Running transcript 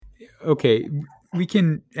okay, we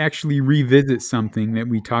can actually revisit something that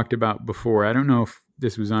we talked about before. I don't know if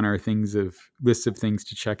this was on our things of lists of things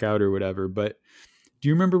to check out or whatever, but do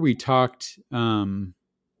you remember we talked? I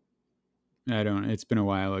don't. It's been a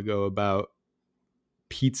while ago about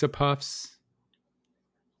pizza puffs.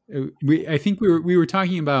 I think we were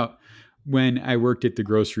talking about when I worked at the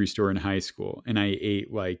grocery store in high school, and I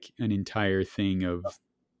ate like an entire thing of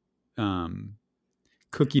um,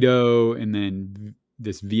 cookie dough, and then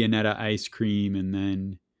this Viennetta ice cream, and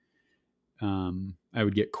then I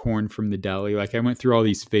would get corn from the deli. Like I went through all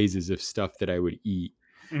these phases of stuff that I would eat,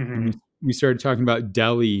 and Hmm. we started talking about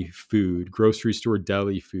deli food, grocery store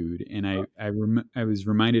deli food, and I was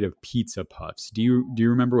reminded of pizza puffs. Do you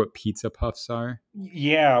remember what pizza puffs are?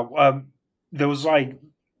 Yeah, there was like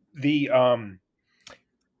the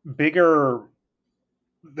bigger.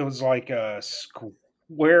 There was like a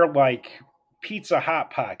square, like pizza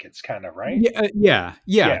hot pockets, kind of, right? Yeah. Yeah,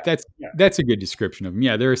 yeah, That's a good description of them.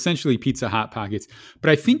 Yeah, they're essentially pizza hot pockets, but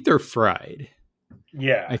I think they're fried.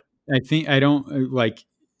 yeah. I I think I don't like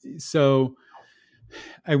so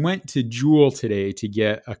I went to Jewel today to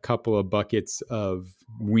get a couple of buckets of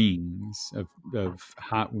wings of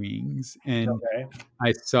hot wings, and Okay,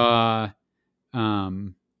 I saw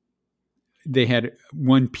um, they had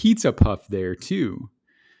one pizza puff there too.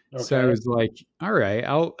 So I okay. was like, all right,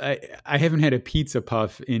 I haven't had a pizza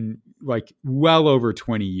puff in like well over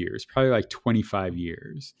 20 years, probably like 25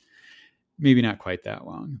 years. Maybe not quite that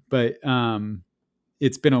long, but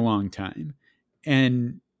it's been a long time.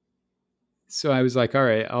 And so I was like, all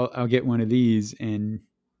right, I'll get one of these, and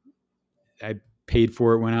I paid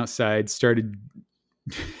for it, went outside, started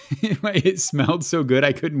it smelled so good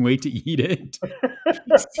I couldn't wait to eat it.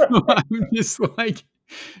 So I'm just like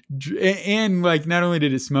and like not only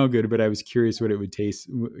did it smell good, but I was curious what it would taste,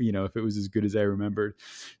 if it was as good as I remembered.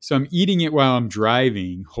 So I'm eating it while I'm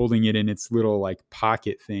driving, holding it in its little like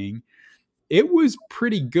pocket thing. It was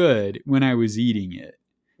pretty good when I was eating it,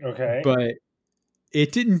 Okay. but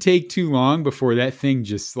it didn't take too long before that thing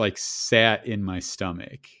just like sat in my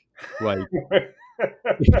stomach. Like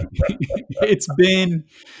it's been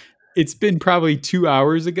it's been probably 2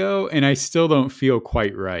 hours ago and I still don't feel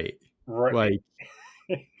quite right. Right. Like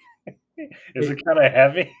Is it, it kind of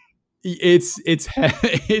heavy?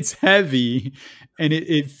 it's heavy, and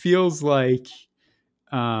it feels like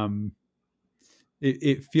um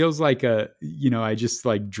it feels like I just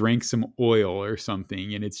like drank some oil or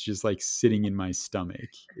something, and it's just like sitting in my stomach.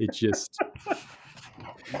 It just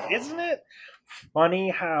Isn't it funny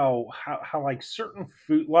how like certain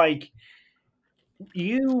food, like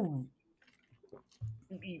you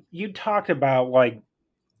you talked about like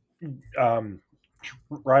um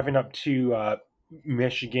driving up to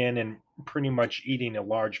Michigan and pretty much eating a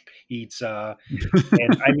large pizza.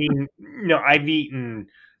 And I mean, I've eaten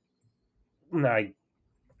like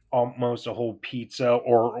almost a whole pizza,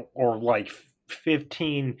 or like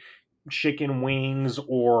 15 chicken wings,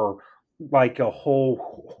 or like a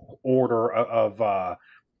whole order of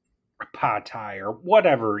pad thai or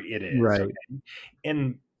whatever it is. right. Okay?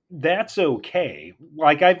 And that's okay.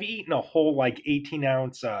 Like I've eaten a whole like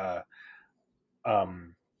 18-ounce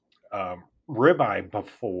um ribeye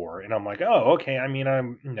before, and I'm like, oh, okay. I mean,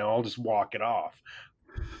 I'll just walk it off.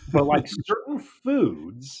 But like certain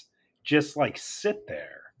foods just like sit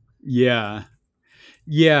there. Yeah.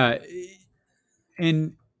 Yeah,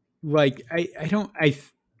 and like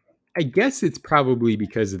I guess it's probably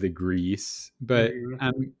because of the grease, but Mhm.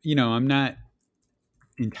 I'm not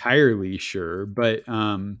entirely sure, but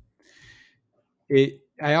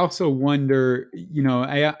I also wonder,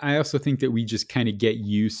 I also think that we just kind of get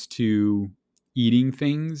used to eating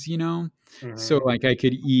things. So Mhm. like I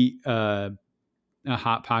could eat a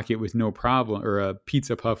hot pocket with no problem, or a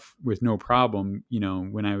pizza puff with no problem,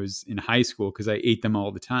 when I was in high school because I ate them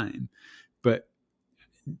all the time. But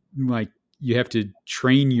like you have to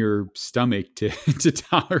train your stomach to to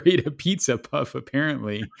tolerate a pizza puff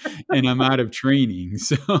apparently, and I'm out of training.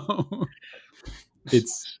 So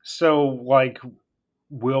it's So, like,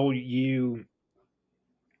 will you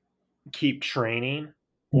keep training,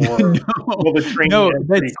 or no, will the training no, end pretty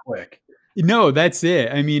that's quick? no, that's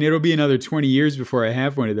it. I mean, it'll be another 20 years before I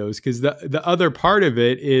have one of those, because the other part of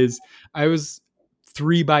it is I was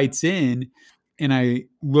 3 bites in, and I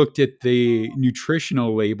looked at the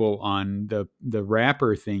nutritional label on the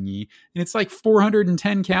wrapper thingy, and it's like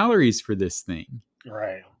 410 calories for this thing.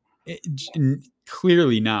 Right.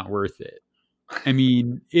 Clearly not worth it. I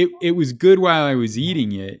mean, it was good while I was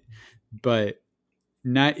eating it, but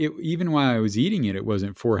not it, even while I was eating it, it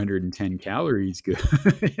wasn't 410 calories good.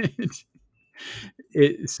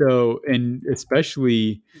 And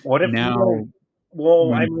especially What if you now, don't?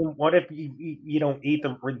 Well, I when mean, what if you don't eat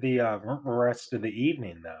the rest of the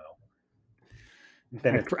evening though?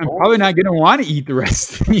 Then it's I'm probably over. not going to want to eat the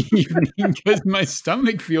rest of the evening because my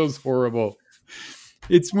stomach feels horrible.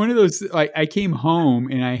 It's one of those, like, I came home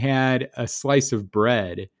and I had a slice of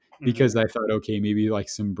bread because Mhm. I thought, okay, maybe like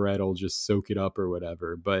some bread will just soak it up or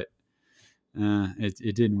whatever. But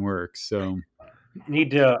it didn't work. So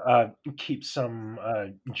Need to keep some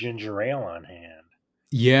ginger ale on hand.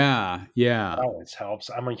 yeah, That yeah. always helps.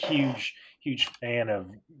 I'm a huge fan of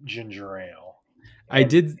ginger ale. I And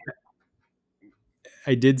did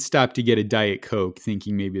I did stop to get a Diet Coke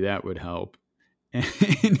thinking maybe that would help. And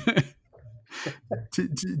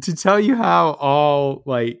to tell you how all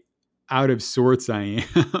like out of sorts I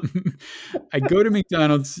am, I go to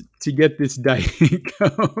McDonald's to get this Diet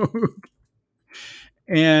Coke,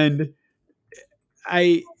 and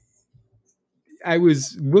I I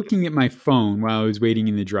was looking at my phone while I was waiting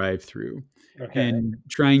in the drive-through okay, and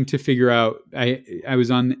trying to figure out. I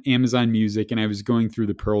was on Amazon Music and I was going through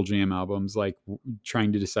the Pearl Jam albums, like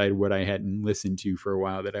trying to decide what I hadn't listened to for a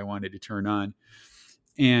while that I wanted to turn on,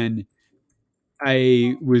 and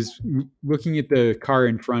I was looking at the car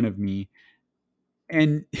in front of me,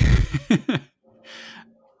 and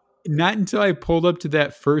not until I pulled up to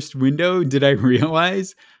that first window did I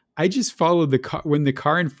realize I just followed the car when the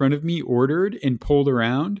car in front of me ordered and pulled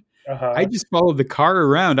around. uh I huh. just followed the car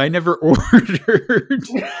around. I never ordered.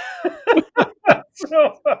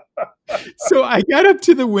 So, So I got up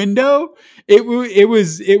to the window. It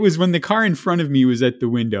was when the car in front of me was at the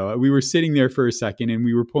window. We were sitting there for a second and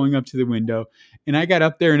we were pulling up to the window, and I got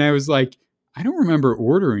up there and I was like, I don't remember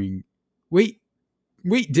ordering. Wait,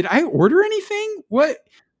 wait, did I order anything? What?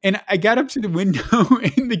 And I got up to the window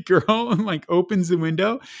and the girl like opens the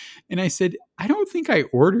window and I said, I don't think I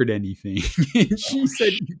ordered anything. And she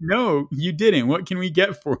said, no, you didn't. What can we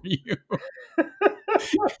get for you?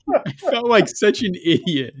 I felt like such an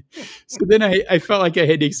idiot. So then I felt like I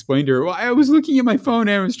had to explain to her, well, I was looking at my phone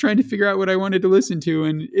and I was trying to figure out what I wanted to listen to.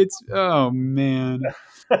 And it's, oh man.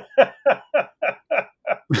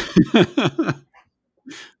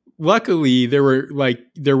 Luckily there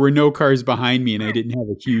were no cars behind me and I didn't have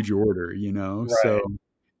a huge order, so right.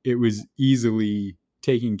 it was easily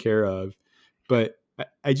taken care of. But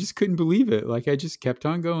I just couldn't believe it. Like I just kept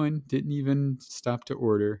on going, didn't even stop to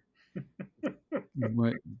order.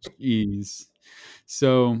 What, jeez.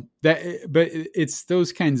 So but it's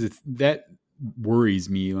those kinds of that worries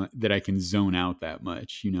me that I can zone out that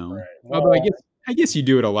much. Right. Although Well, I guess you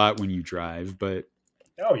do it a lot when you drive, but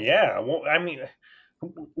oh yeah. Well, I mean,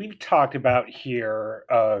 we've talked about here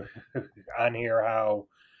on here how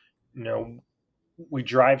you know we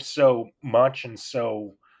drive so much and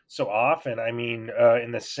so often. I mean,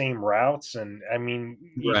 in the same routes, and I mean,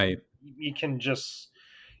 right. you can just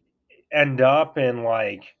end up in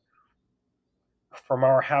like from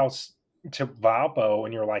our house to Valpo,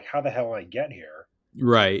 and you're like, how the hell did I get here?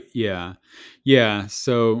 Right. Yeah. Yeah.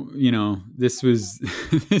 So, this was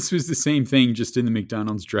this was the same thing just in the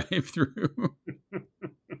McDonald's drive-through.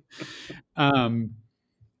 um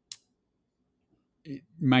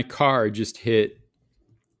my car just hit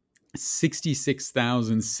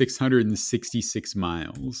 66,666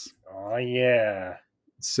 miles. Oh yeah,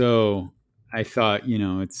 So, I thought,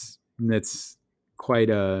 that's quite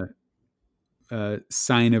a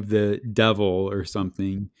sign of the devil or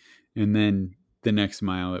something. And then the next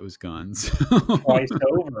mile it was gone. So, twice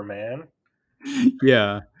over, man.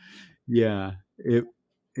 yeah. Yeah, it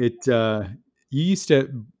you used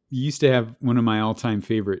to have one of my all-time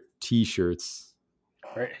favorite T-shirts,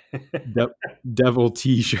 Right. de- devil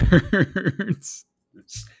T-shirts.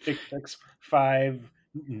 665,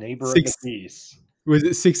 neighbor of the Six peace. was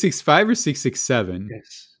it 665 or 667?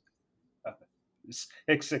 It's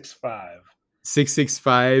 665.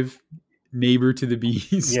 665, neighbor to the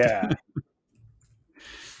beast. Yeah.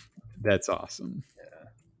 That's awesome.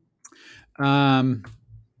 Um,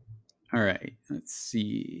 all right, let's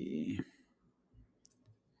see.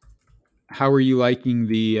 How are you liking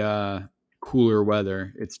the cooler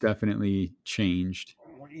weather? It's definitely changed.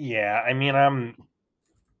 Yeah. I mean, I'm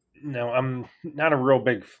not a real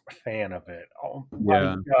big fan of it.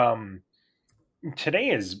 Yeah. Today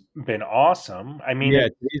has been awesome. I mean, Yeah,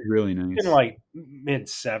 it's today's really been nice. like mid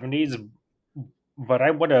 70s, but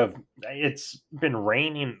it's been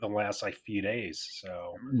raining the last like few days.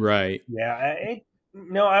 So, Right. yeah,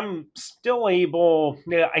 no, I'm still able.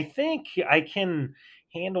 Yeah, I think I can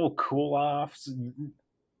handle cool offs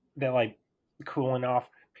that like cooling off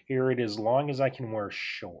period as long as I can wear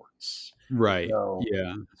shorts. Right. So,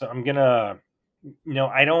 Yeah. so I'm gonna.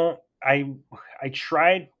 I don't. I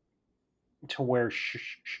tried to wear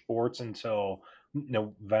shorts until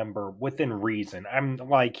November within reason. I'm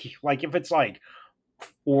like if it's like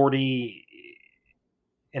 40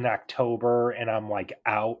 in October and I'm like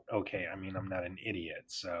out, okay, I mean I'm not an idiot,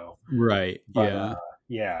 so Right. but Yeah.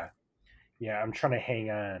 yeah. Yeah, I'm trying to hang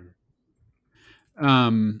on.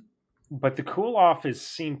 Um, But the cool off is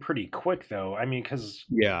seen pretty quick though. I mean, because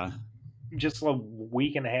yeah. just a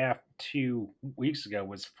week and a half, 2 weeks ago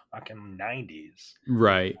was fucking 90s.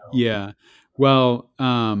 Right. Yeah. Well,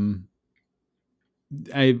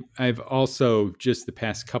 I've also just the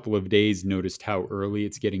past couple of days noticed how early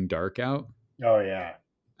it's getting dark out. Oh yeah.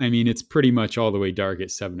 I mean, it's pretty much all the way dark at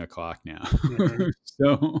 7 o'clock now. Hmm.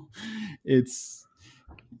 So it's,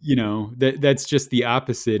 that's just the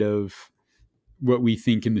opposite of what we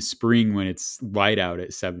think in the spring when it's light out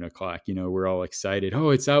at 7 o'clock. We're all excited. Oh,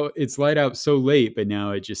 it's light out so late, but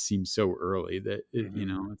now it just seems so early that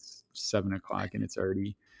Hmm. it's 7 o'clock and it's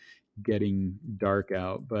already getting dark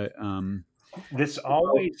out. But This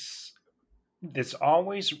always this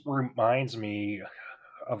always reminds me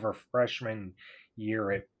of our freshman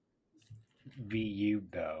year at VU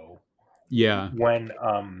though, yeah, when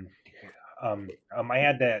I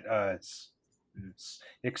had that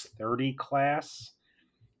 6:30 class,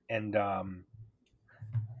 and I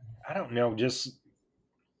don't know, just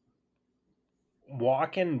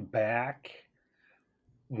walking back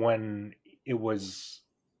when it was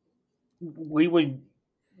we would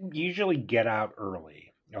usually get out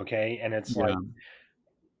early, okay, and it's yeah,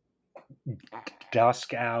 like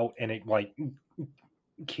dusk out and it like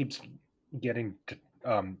keeps getting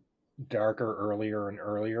darker earlier and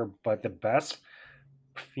earlier, but the best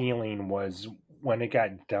feeling was when it got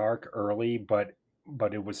dark early, but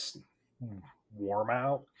it was warm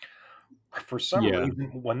out. For some yeah. reason,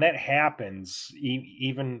 when that happens,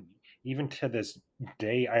 even to this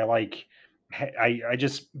day, I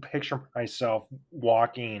just picture myself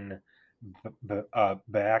walking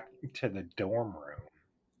back to the dorm room.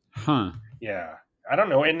 Huh. Yeah, I don't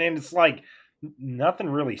know, and it's like nothing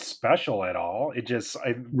really special at all.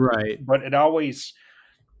 Right. But it always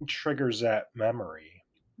triggers that memory.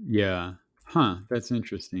 Yeah. Huh. That's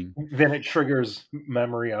interesting. Then it triggers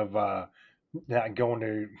memory of not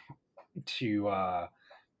going to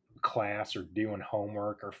class or doing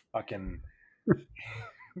homework or fucking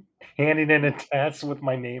handing in a test with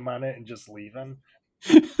my name on it and just leaving.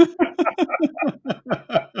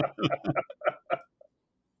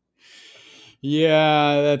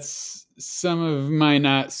 Yeah, that's some of my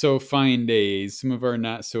not so fine days. Some of our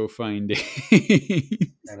not so fine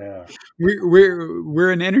days. I know.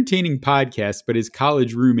 We're an entertaining podcast, but as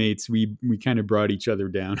college roommates, we kind of brought each other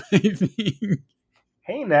down. I think.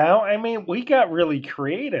 Hey, now, I mean, we got really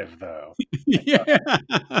creative though. Yeah,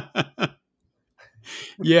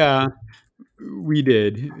 yeah, we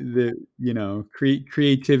did.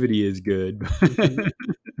 Creativity is good. Mhm.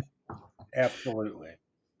 Absolutely.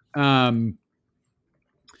 um,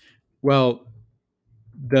 well,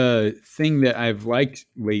 the thing that I've liked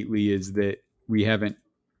lately is that we haven't,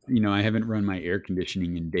 I haven't run my air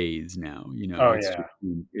conditioning in days now. Oh It's yeah.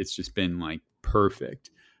 just been like perfect,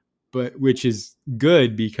 but which is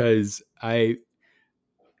good because I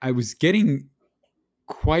was getting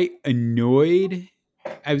quite annoyed.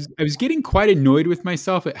 I was getting quite annoyed with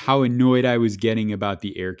myself at how annoyed I was getting about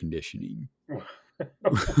the air conditioning.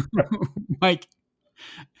 Like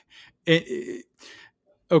it,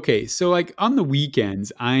 okay, so like on the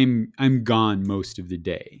weekends I'm gone most of the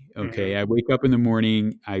day. Hmm. Okay, I wake up in the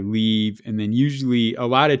morning, I leave, and then usually a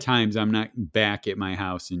lot of times I'm not back at my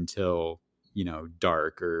house until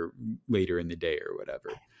dark or later in the day or whatever.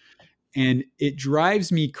 And it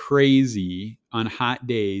drives me crazy on hot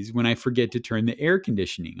days when I forget to turn the air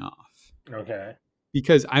conditioning off, Okay.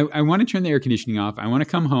 because I want to turn the air conditioning off. I want to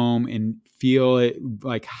come home and feel it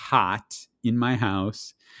like hot in my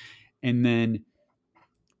house, and then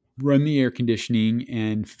run the air conditioning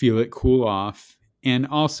and feel it cool off, and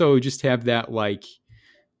also just have that like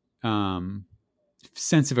um,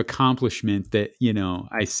 sense of accomplishment that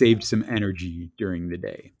I saved some energy during the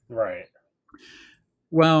day. Right.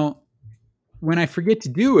 Well, when I forget to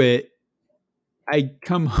do it, I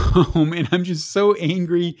come home and I'm just so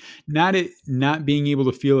angry, not at not being able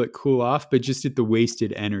to feel it cool off, but just at the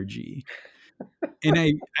wasted energy.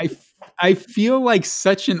 And I feel like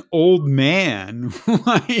such an old man.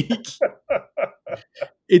 Like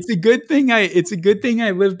it's a good thing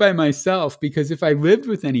I live by myself, because if I lived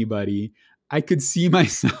with anybody, I could see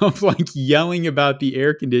myself like yelling about the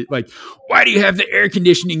air condition, like, why do you have the air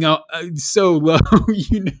conditioning so low,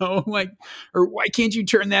 like, or why can't you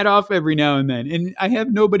turn that off every now and then? And I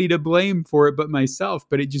have nobody to blame for it but myself,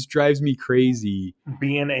 but it just drives me crazy.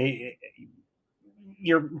 Being a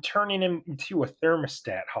you're turning him into a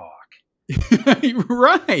thermostat hawk.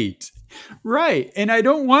 Right. Right. And I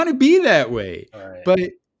don't want to be that way. Right. But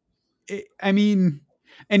I mean,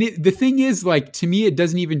 and the thing is, like, to me, it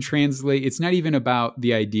doesn't even translate. It's not even about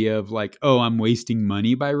the idea of like, oh, I'm wasting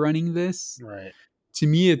money by running this. Right. To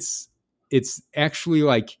me, it's actually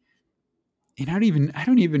like, and I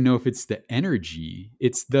don't even know if it's the energy.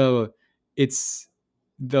 It's the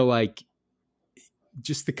like,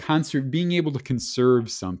 just the concert, being able to conserve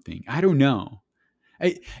something. I don't know.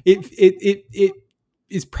 It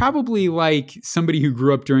is probably like somebody who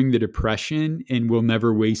grew up during the Depression and will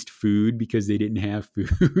never waste food because they didn't have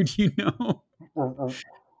food, you know?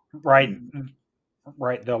 Right.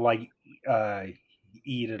 Right. They'll like uh,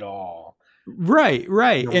 eat it all, Right,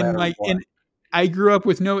 right. no And matter like, what. and I grew up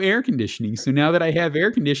with no air conditioning. So now that I have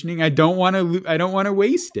air conditioning, I don't want to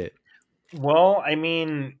waste it. Well, I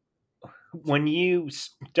mean, when you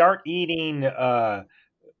start eating uh,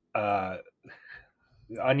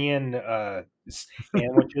 onion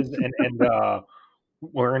sandwiches and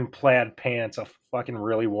wearing plaid pants, I'll fucking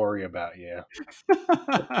really worry about you.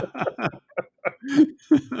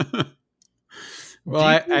 Well,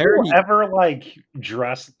 Do you I already, ever like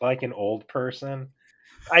dress like an old person?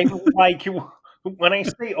 I like when I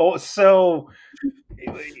say old. So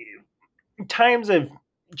times have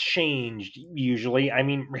changed. Usually, I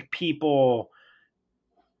mean, people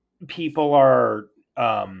are.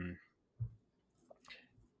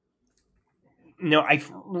 No,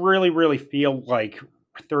 really feel like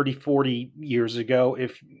 30, 40 years ago,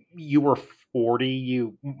 if you were 40,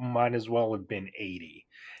 you might as well have been 80.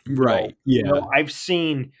 right. Yeah. I've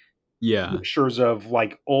seen Yeah. pictures of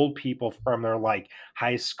like old people from their like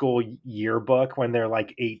high school yearbook when they're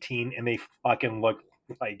like 18 and they fucking look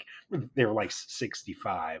like they're like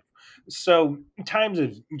 65. So times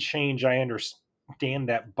have changed, I understand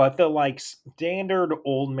that, but the like standard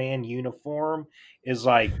old man uniform is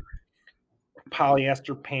like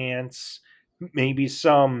polyester pants, maybe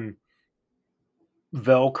some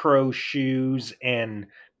velcro shoes, and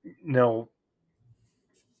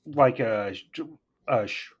like a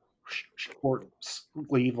short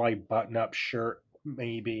sleeve, like button up shirt,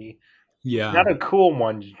 maybe. Yeah. Not a cool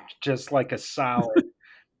one, just like a solid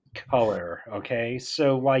color. Okay,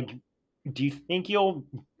 so like, do you think you'll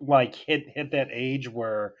like hit that age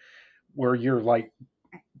where you're like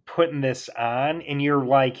putting this on and you're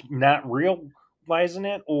like not realizing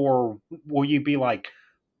it, or will you be like,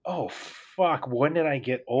 oh fuck, when did I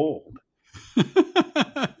get old?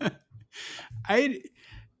 I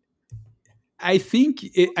I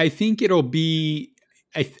think it'll be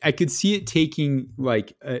I could see it taking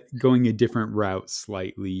like going a different route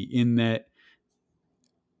slightly, in that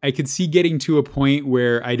I could see getting to a point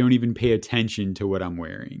where I don't even pay attention to what I'm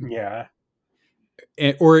wearing. Yeah,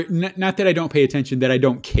 Or not that I don't pay attention, that I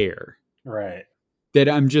don't care. right, That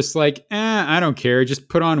I'm just like, I don't care, just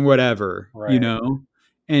put on whatever, you right. know?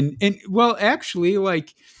 And well, actually,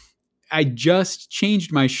 like, I just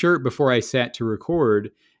changed my shirt before I sat to record,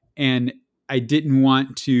 and I didn't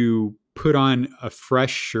want to put on a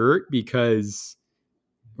fresh shirt because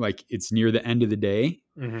like it's near the end of the day.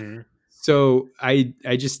 Hmm. So I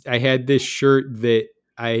had this shirt that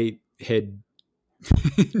I had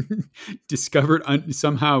discovered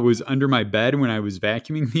somehow it was under my bed when I was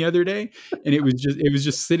vacuuming the other day, and it was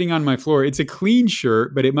just sitting on my floor. It's a clean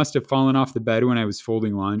shirt, but it must have fallen off the bed when I was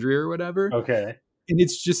folding laundry or whatever, Okay. and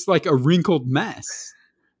it's just like a wrinkled mess.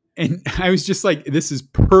 And I was just like, this is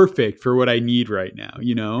perfect for what I need right now,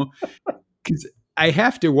 you know? Because I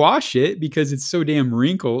have to wash it because it's so damn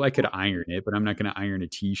wrinkled. I could iron it, but I'm not going to iron a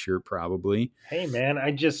t-shirt probably. Hey man,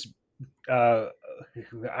 I just uh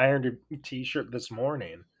ironed a t-shirt this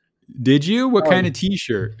morning. Did you? What Oh, kind of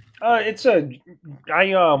t-shirt? it's a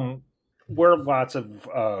I wear lots of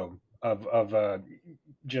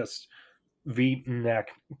just V-neck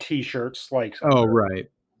t-shirts, like Oh, right.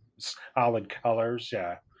 solid colors.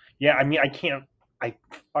 Yeah, yeah. I mean, I can't. I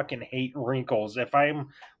fucking hate wrinkles. If I'm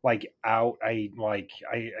like out, I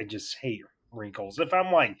just hate wrinkles. If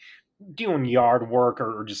I'm like doing yard work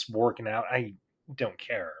or just working out, I don't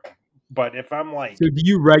care. But if I'm So like, do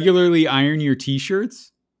you regularly iron your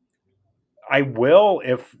t-shirts I will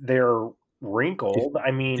if they're if wrinkled. I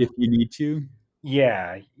if mean, you need to?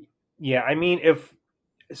 yeah, yeah. I mean, if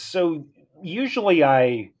so, usually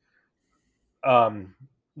I um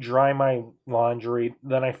dry my laundry,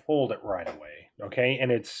 then I fold it right away. Okay,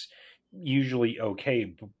 and it's usually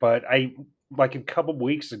okay. But I like a couple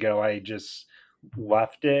weeks ago, I just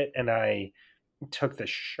left it and I took the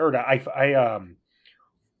shirt out. I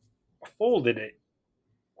folded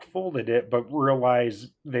it but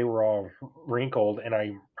realized they were all wrinkled, and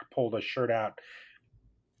I pulled a shirt out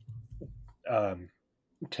um,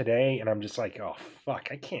 today, and I'm just like, oh fuck,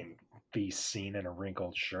 I can't be seen in a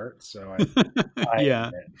wrinkled shirt, so I Yeah.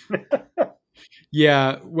 iron it.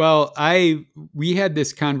 Yeah. Well, we had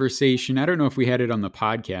this conversation. I don't know if we had it on the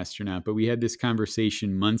podcast or not, but we had this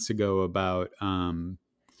conversation months ago about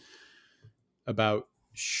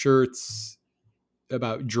shirts,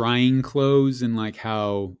 about drying clothes and like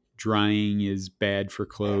how drying is bad for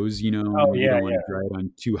clothes, Oh and you yeah, don't want to yeah, dry it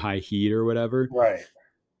on too high heat or whatever. right.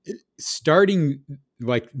 Starting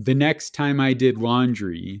like the next time I did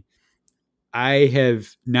laundry, I have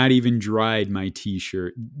not even dried my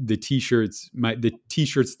t-shirt, the t-shirts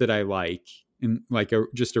that I like, and like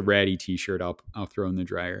just a ratty t-shirt I'll throw in the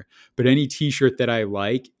dryer. But any t-shirt that I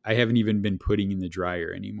like, I haven't even been putting in the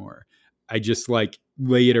dryer anymore. I just like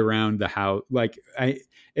lay it around the house. Like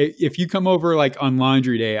if you come over like on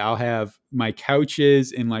laundry day, I'll have my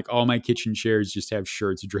couches and like all my kitchen chairs just have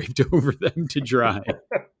shirts draped over them to dry.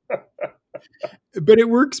 But it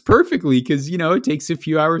works perfectly because it takes a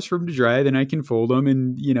few hours for them to dry. Then I can fold them,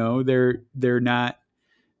 and they're not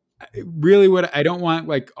really what I don't want.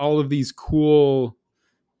 Like all of these cool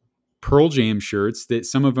Pearl Jam shirts that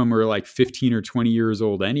some of them are like 15 or 20 years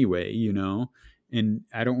old anyway, and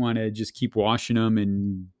I don't want to just keep washing them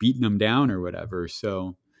and beating them down or whatever.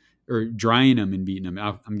 So, or drying them and beating them.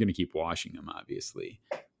 I'm going to keep washing them, obviously,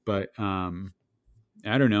 but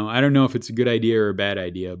I don't know. I don't know if it's a good idea or a bad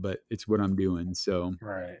idea, but it's what I'm doing. So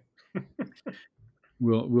Right.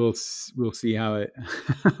 we'll see how it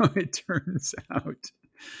how it turns out.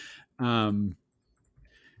 Um,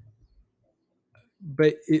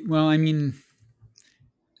 but well, I mean,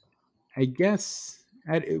 I guess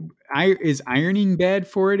is ironing bad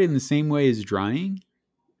for it in the same way as drying?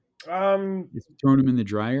 Um, Is throwing them in the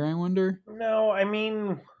dryer? I wonder. no, I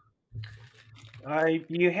mean, I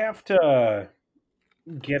you have to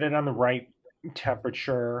get it on the right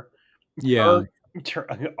temperature. Yeah, Tur-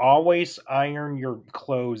 Always iron your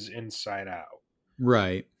clothes inside out.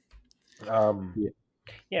 right. Um, Yeah,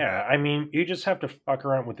 yeah, I mean, you just have to fuck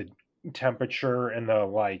around with the temperature and the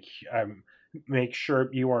make sure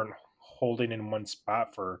you aren't holding in one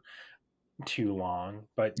spot for too long.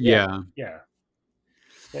 But yeah, yeah.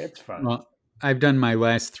 yeah, it's fun. Well, I've done my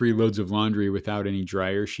last 3 loads of laundry without any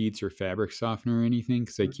dryer sheets or fabric softener or anything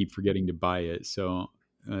because I keep forgetting to buy it. So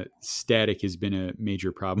static has been a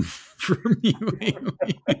major problem for me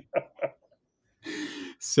lately.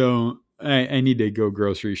 So I need to go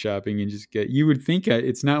grocery shopping and just get. You would think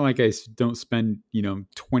it's not like I don't spend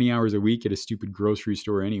 20 hours a week at a stupid grocery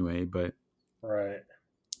store anyway, but Right.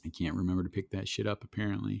 I can't remember to pick that shit up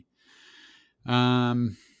apparently.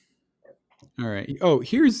 Um. All right. Oh,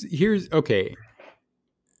 here's okay.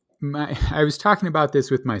 I was talking about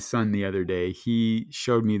this with my son the other day. He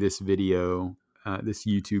showed me this video, this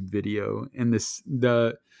YouTube video, and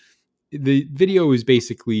the video is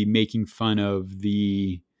basically making fun of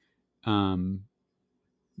um,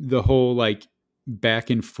 the whole like back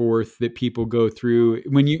and forth that people go through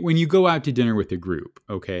when you go out to dinner with a group,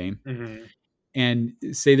 okay? Hmm. And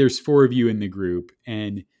say there's 4 of you in the group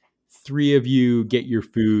and 3 of you get your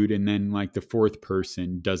food and then like the fourth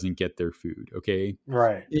person doesn't get their food, okay?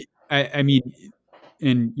 Right. I mean,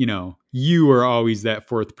 and you are always that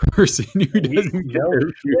fourth person who doesn't get No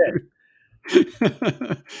shit. their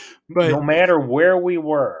food. No But matter where we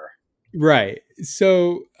were. right.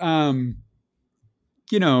 So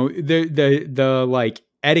the like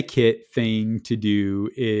etiquette thing to do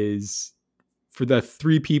is for the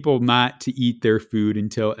 3 people not to eat their food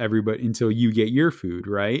until you get your food,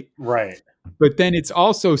 right? Right. But then it's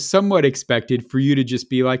also somewhat expected for you to just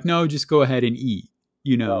be like, no, just go ahead and eat,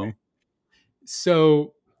 you Right. know?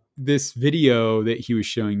 So this video that he was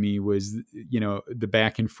showing me was, the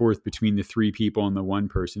back and forth between the 3 people and the one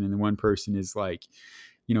person. And the one person is like,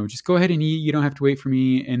 just go ahead and eat. You don't have to wait for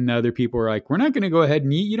me. And the other people are like, we're not going to go ahead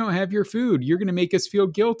and eat. You don't have your food. You're going to make us feel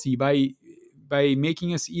guilty by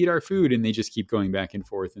making us eat our food. And they just keep going back and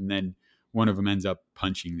forth. And then one of them ends up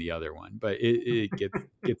punching the other one, but it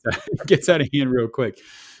gets out of hand real quick.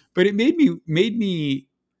 But it made me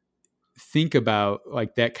think about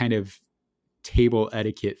like that kind of table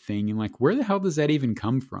etiquette thing and like where the hell does that even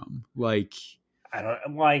come from? Like, I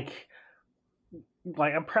don't like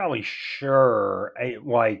I'm probably sure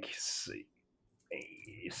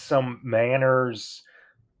some manners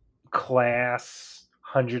class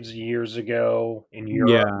hundreds of years ago in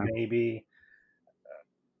Europe, yeah, maybe.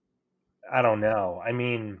 I don't know. I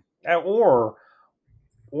mean, or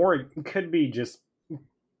it could be just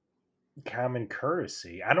common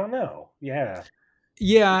courtesy. I don't know. Yeah,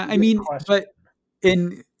 yeah. I good mean, question. but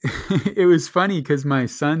and it was funny because my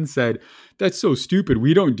son said, "That's so stupid.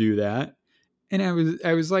 We don't do that." And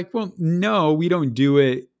I was like, well, no, we don't do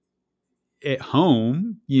it at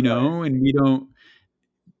home, Right. and we don't,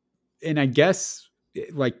 and I guess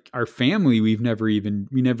like our family, we never,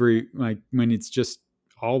 like, when it's just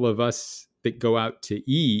all of us that go out to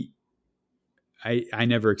eat, I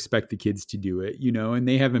never expect the kids to do it, and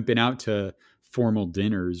they haven't been out to formal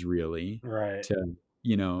dinners really Right. to,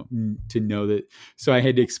 to know that. So I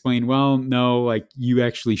had to explain, well, no, like you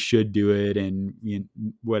actually should do it and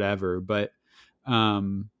whatever. But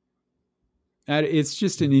um, it's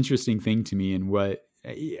just an interesting thing to me. And what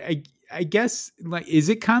I guess, like, is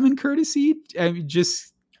it common courtesy? I mean,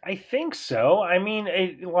 just, I think so. I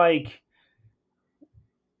mean, like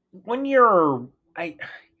when you're I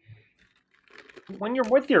when you're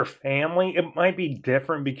with your family, it might be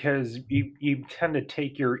different because you tend to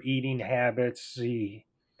take your eating habits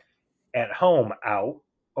at home out.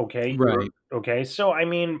 Okay, right. okay. So I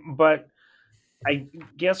mean, but I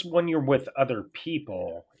guess when you're with other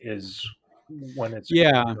people is when it's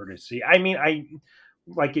Yeah. courtesy. I mean, I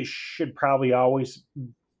like it should probably always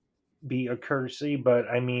be a courtesy, but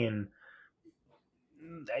I mean,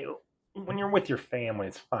 I, when you're with your family,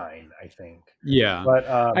 it's fine. I think, Yeah. but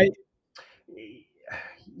I,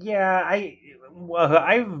 yeah,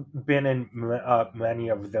 I've been in many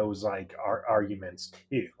of those like arguments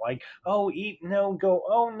too. Like, oh, eat, no, go,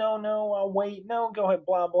 oh, no, no, I'll wait, no, go ahead,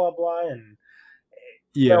 blah blah blah, and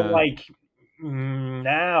yeah. like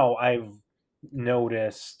now I've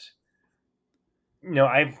noticed,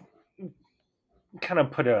 I've kind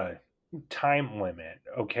of put a time limit.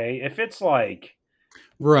 Okay, if it's like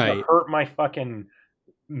gonna Right. hurt my fucking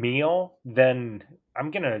meal, then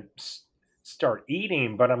I'm gonna start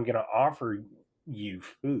eating, but I'm gonna offer you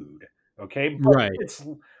food. Okay, but Right. it's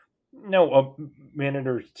no a minute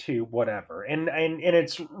or two, whatever, and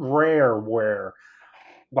it's rare where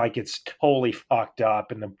like it's totally fucked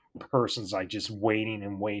up and the person's like just waiting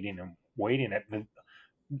and waiting and waiting. At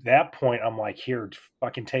that point, I'm like, here,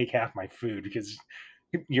 fucking take half my food because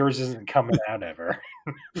yours isn't coming out ever.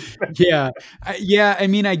 Yeah. Yeah, I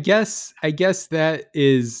mean, I guess that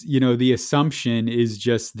is, the assumption is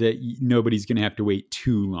just that nobody's going to have to wait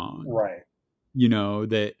too long. Right.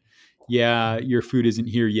 That, yeah, your food isn't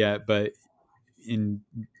here yet, but in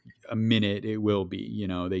a minute it will be.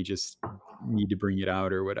 They just need to bring it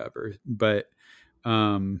out or whatever. But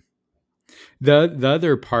um the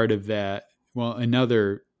other part of that, well,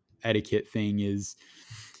 another etiquette thing is,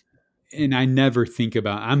 and I never think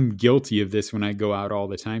about, I'm guilty of this when I go out all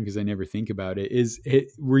the time because I never think about it.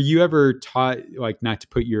 Were you ever taught like not to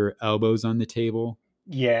put your elbows on the table?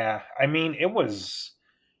 Yeah. I mean, it was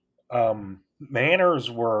manners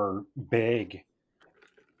were big,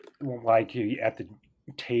 like at the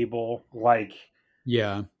table, like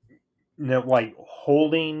Yeah. like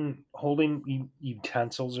holding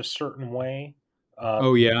utensils a certain way.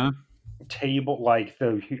 Oh yeah. Table like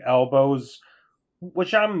the elbows,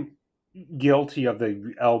 which I'm guilty of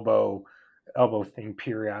the elbow thing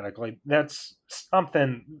periodically. That's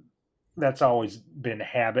something that's always been a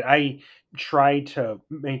habit. I try to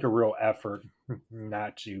make a real effort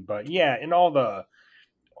not to, but yeah, and all the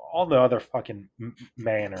other fucking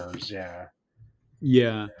manners, yeah.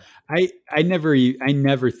 Yeah. I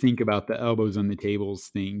never think about the elbows on the tables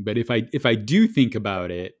thing, but if I do think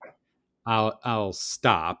about it, I'll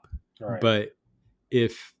stop. Right. But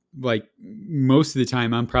if, like, most of the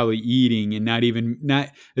time I'm probably eating and not,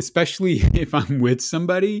 especially if I'm with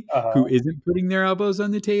somebody who Uh-huh. isn't putting their elbows on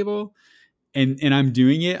the table, and I'm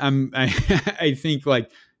doing it, I think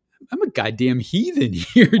like I'm a goddamn heathen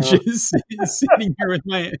here, just sitting here with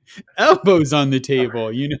my elbows on the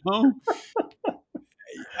table.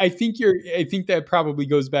 I think that probably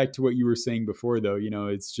goes back to what you were saying before, though.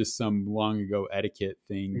 It's just some long ago etiquette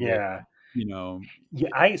thing that, Yeah. you know,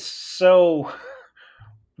 Yeah, so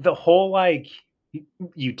the whole like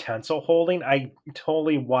utensil holding, I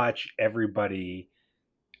totally watch everybody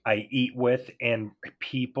I eat with and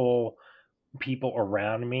people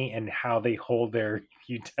around me and how they hold their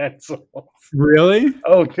utensils. really.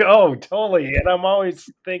 Oh, totally. And I'm always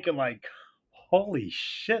thinking like, holy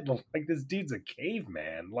shit, like this dude's a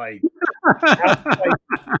caveman. How, like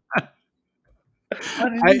how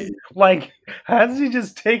did he I like how does he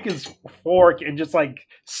just take his fork and just like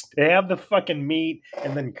stab the fucking meat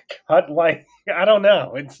and then cut like I don't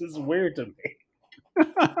know. It's just weird to me.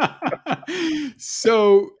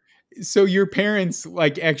 so so your parents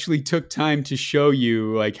like actually took time to show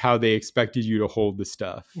you like how they expected you to hold the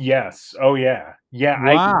stuff. Yes. Oh yeah. Yeah,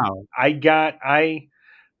 Wow. I got I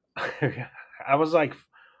was like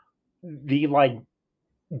the like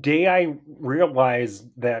day I realized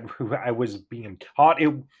that I was being taught,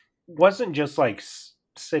 it wasn't just like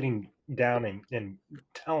sitting down and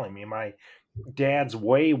telling me my dad's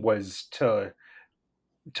way was to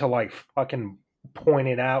like fucking point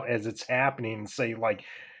it out as it's happening and say like,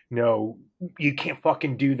 no, you can't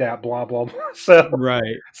fucking do that, blah blah blah.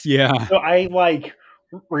 Right. Yeah. So I like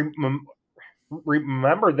rem-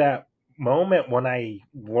 remember that moment when I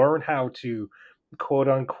learned how to quote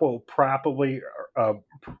unquote uh,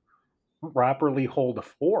 properly hold a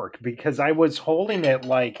fork, because I was holding it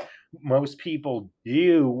like most people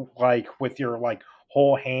do, like with your like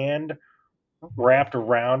whole hand wrapped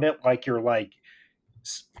around it, like you're like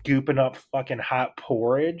scooping up fucking hot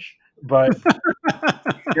porridge. But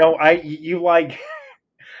you like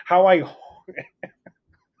how I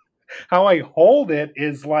how I hold it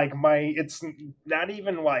is like it's not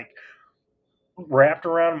even like wrapped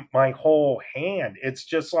around my whole hand. It's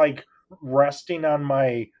just like resting on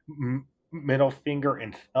my middle finger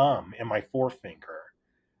and thumb and my forefinger.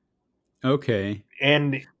 Okay.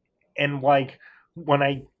 And like when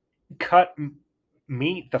I cut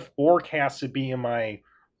meat, the fork has to be in my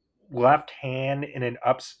left hand in an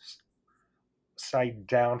upside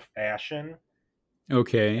down fashion. And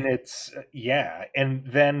Okay. it's yeah, and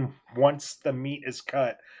then once the meat is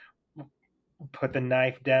cut, put the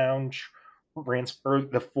knife down, transfer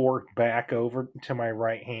the fork back over to my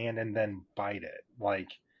right hand, and then bite it. Like,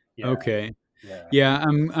 yeah, Okay. yeah. Yeah,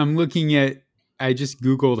 I'm looking at I just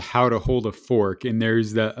googled how to hold a fork and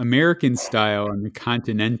there's the American style and the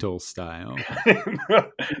continental style.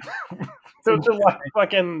 Those are like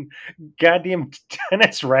fucking goddamn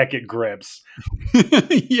tennis racket grips.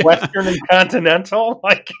 Yeah. Western and continental,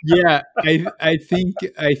 like Yeah, I think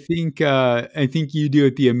you do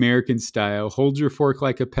it the American style. Hold your fork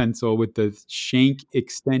like a pencil with the shank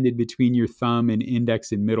extended between your thumb and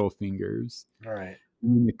index and middle fingers. all right.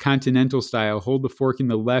 In the continental style, hold the fork in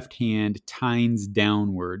the left hand, tines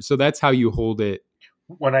downward. So that's how you hold it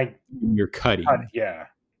When I when you're cut, cutting. yeah.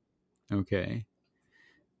 Okay.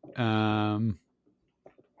 Um,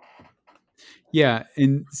 yeah,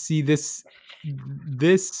 and see this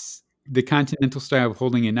the continental style of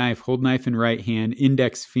holding a knife, hold knife in right hand,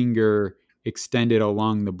 index finger extended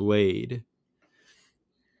along the blade.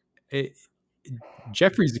 It,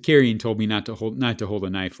 Jeffrey Zakarian told me not to hold a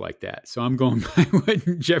knife like that. So I'm going by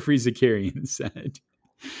what Jeffrey Zakarian said.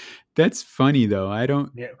 That's funny though. I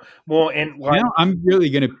don't Yeah. Well, and like now I'm really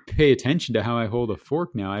going to pay attention to how I hold a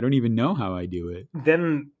fork now. I don't even know how I do it.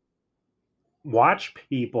 then watch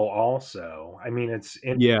people also. I mean, it's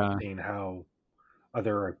Yeah. interesting how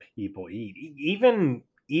other people eat. Even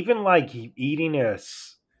like eating a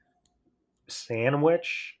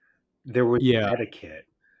sandwich, there was Yeah. etiquette.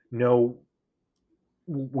 No,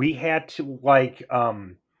 we had to like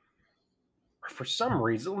for some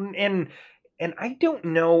reason, and I don't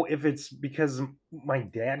know if it's because my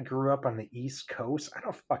dad grew up on the East Coast. I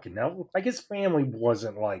don't fucking know. Like his family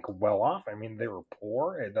wasn't like well off. I mean, they were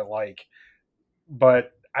poor and like,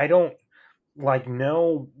 but I don't like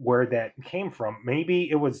know where that came from. Maybe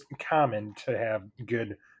it was common to have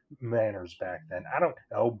good manners back then. I don't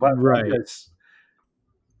know, but like Right. this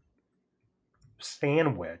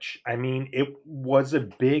sandwich, I mean, it was a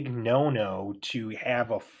big no-no to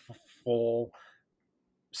have a full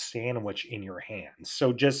sandwich in your hands.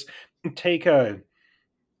 So just take a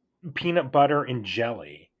peanut butter and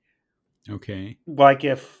jelly. Okay. Like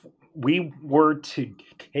if we were to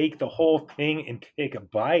take the whole thing and take a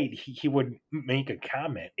bite, he would make a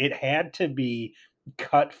comment. It had to be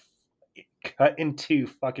cut cut into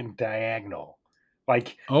fucking diagonal.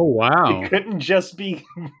 Like Oh it wow. couldn't just be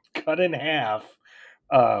cut in half.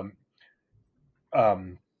 Um,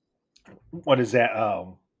 um, what is that?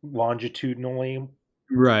 Longitudinally.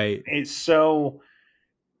 Right. It's so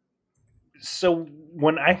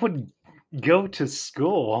when I would go to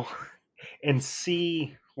school and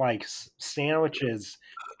see like sandwiches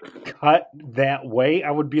cut that way,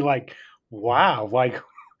 I would be like, wow, like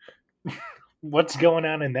what's going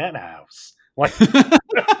on in that house? Like,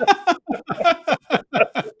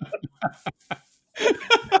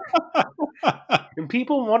 and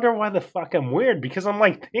people wonder why the fuck I'm weird because I'm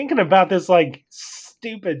like thinking about this like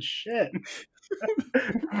stupid shit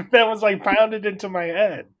that was like pounded into my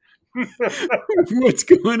head. What's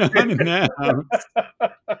going on in that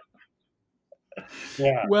house?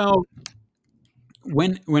 Yeah. Well,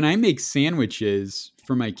 when I make sandwiches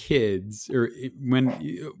for my kids, or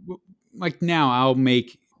like now, I'll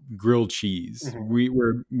make grilled cheese.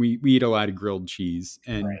 Mhm. We eat a lot of grilled cheese,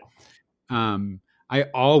 and Right. um, I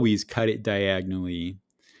always cut it diagonally.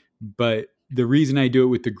 But the reason I do it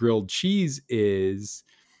with the grilled cheese is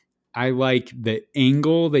I like the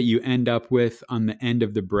angle that you end up with on the end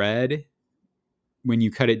of the bread when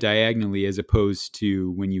you cut it diagonally as opposed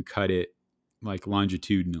to when you cut it like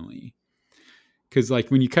longitudinally. Because like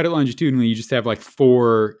when you cut it longitudinally, you just have like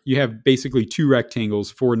you have basically two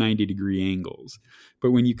rectangles, 4 90-degree angles.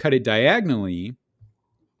 But when you cut it diagonally,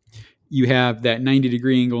 you have that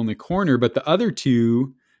 90-degree angle in the corner, but the other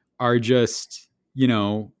two are just,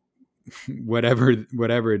 whatever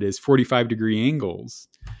it is, 45-degree angles.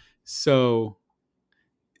 So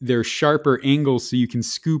they're sharper angles so you can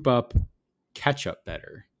scoop up ketchup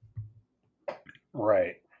better.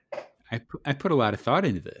 Right. I put a lot of thought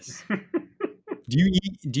into this. Do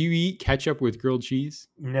you eat ketchup with grilled cheese?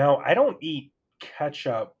 No, I don't eat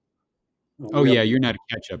ketchup. Oh yeah, you're not a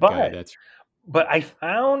ketchup guy. That's But I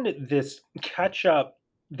found this ketchup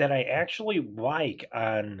that I actually like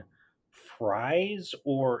on fries,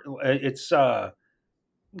 or it's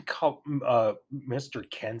called Mr.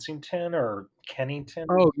 Kensington or Kennington.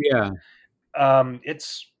 Oh yeah.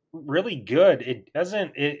 It's really good. It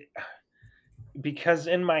doesn't it because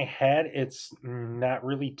in my head it's not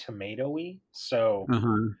really tomatoey. So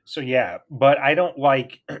Uh-huh. so yeah, but I don't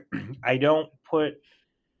like I don't put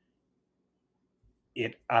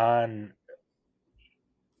it on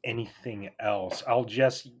anything else. I'll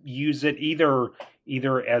just use it either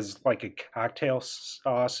as like a cocktail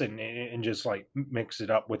sauce and just like mix it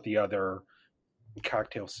up with the other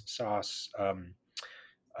cocktail sauce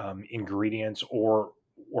ingredients, or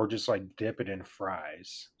just like dip it in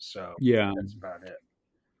fries. So Yeah. that's about it.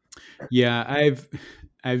 Yeah,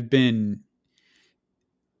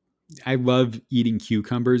 I love eating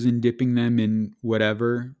cucumbers and dipping them in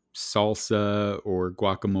whatever salsa or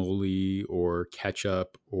guacamole or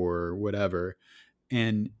ketchup or whatever.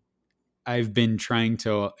 And I've been trying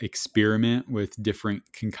to experiment with different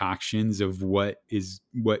concoctions of what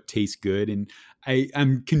tastes good, and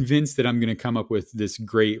I'm convinced that I'm going to come up with this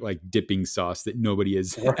great like dipping sauce that nobody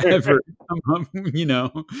has ever come up,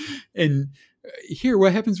 And here,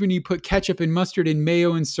 what happens when you put ketchup and mustard and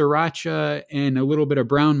mayo and sriracha and a little bit of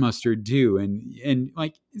brown mustard too, and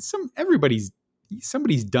like somebody's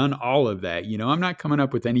done all of that. I'm not coming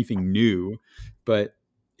up with anything new, but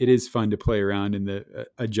it is fun to play around and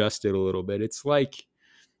adjust it a little bit. It's like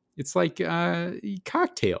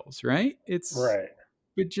cocktails, right? It's Right.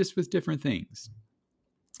 but just with different things.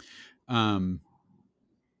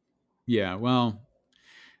 Yeah. Well,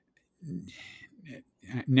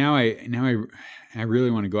 now I really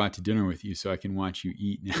want to go out to dinner with you so I can watch you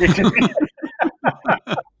eat now.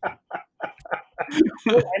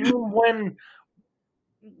 Well, I mean,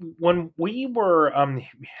 when we were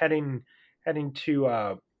heading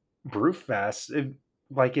to Brewfest,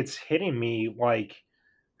 like it's hitting me like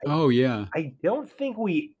Oh yeah. I don't think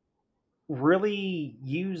we really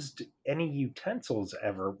used any utensils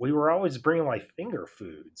ever. We were always bringing like finger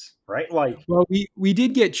foods, right? Like, Well, we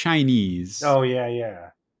did get Chinese. oh yeah, yeah,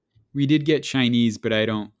 We did get Chinese, but I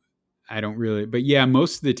don't really. But yeah,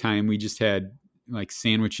 most of the time we just had like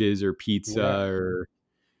sandwiches or yeah. pizza or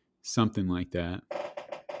something like that.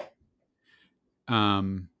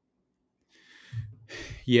 Um,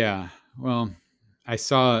 yeah. Well, I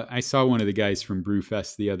saw one of the guys from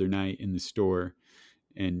Brewfest the other night in the store,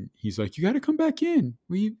 and he's like, "You got to come back in.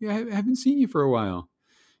 I haven't seen you for a while."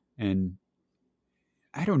 And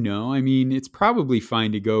I don't know. I mean, it's probably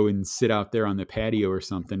fine to go and sit out there on the patio or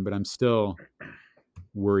something, but I'm still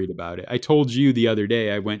worried about it. I told you the other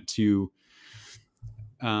day I went to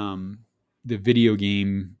the video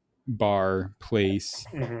game bar place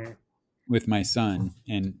Hmm. with my son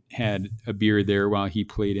and had a beer there while he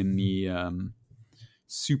played in the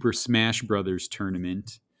Super Smash Brothers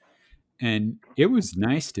tournament. And it was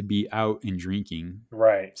nice to be out and drinking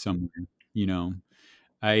Right. somewhere. You know,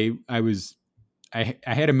 I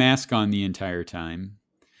had a mask on the entire time,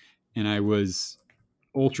 and I was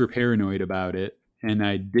ultra paranoid about it. And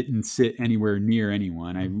I didn't sit anywhere near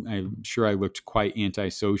anyone. I'm sure I looked quite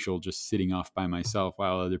antisocial just sitting off by myself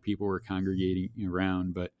while other people were congregating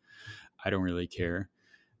around, but I don't really care.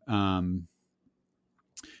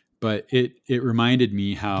 But it reminded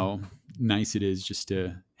me how nice it is just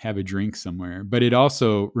to have a drink somewhere. But it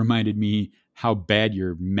also reminded me how bad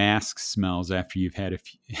your mask smells after you've had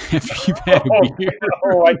after you've had a Oh beer.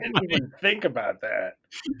 no, I didn't even think about that.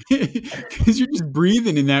 Because you're just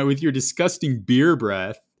breathing in that with your disgusting beer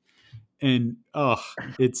breath, and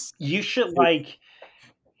it's You should it, like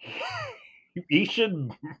you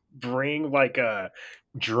should bring like a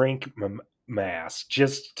drink mask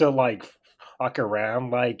just to like fuck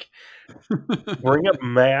around. Like bring a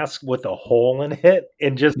mask with a hole in it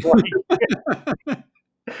and just like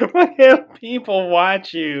have people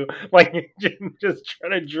watch you like just try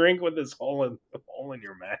to drink with this hole in the hole in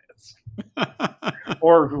your mask,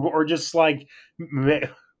 or just like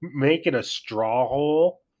make it a straw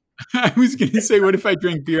hole. I was going to say, what if I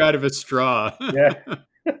drink beer out of a straw? Yeah.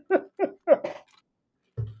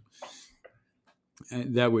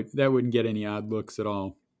 That wouldn't get any odd looks at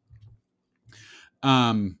all.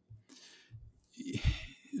 Um,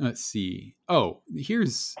 let's see. Oh, here.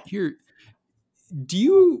 Do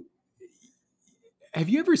you have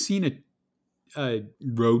you ever seen a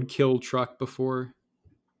roadkill truck before?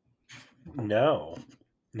 No,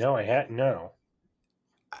 no, I had no.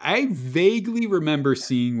 I vaguely remember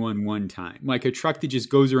seeing one time, like a truck that just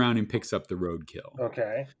goes around and picks up the roadkill.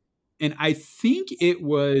 Okay. And I think it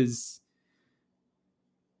was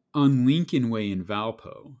on Lincoln Way in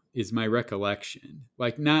Valpo, is my recollection.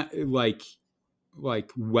 Like not like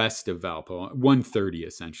west of Valpo, 130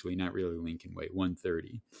 essentially, not really Lincoln Way,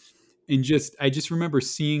 130. And I just remember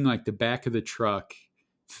seeing like the back of the truck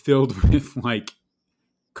filled with like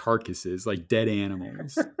carcasses, like dead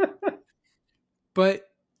animals. But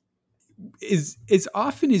as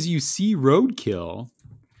often as you see roadkill,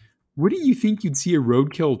 wouldn't you think you'd see a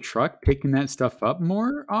roadkill truck picking that stuff up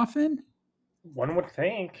more often? One would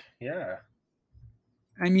think, yeah.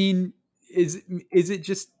 I mean, is it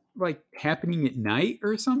just like happening at night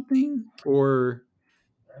or something? Or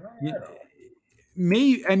I don't know.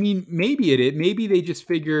 maybe they just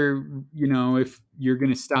figure, if you're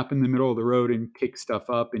going to stop in the middle of the road and pick stuff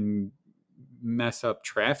up and mess up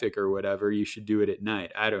traffic or whatever, you should do it at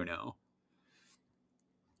night. I don't know.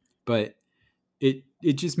 But it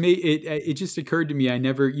just occurred to me,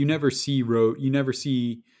 you never see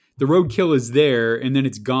the roadkill is there and then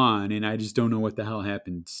it's gone, and I just don't know what the hell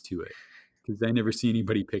happens to it because I never see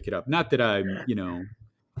anybody pick it up. Not that I'm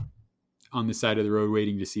on the side of the road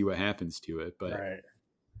waiting to see what happens to it, but Right.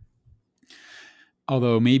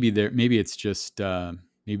 although it's just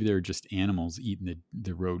maybe they're just animals eating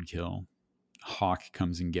the roadkill. Hawk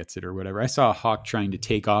comes and gets it or whatever. I saw a hawk trying to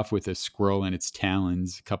take off with a squirrel in its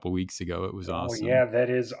talons a couple weeks ago. It was Oh awesome. yeah,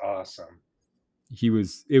 that is awesome. It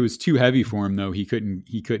was too heavy for him though. He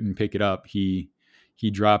couldn't pick it up. He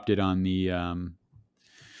dropped it on the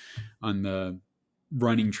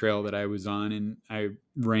running trail that I was on, and I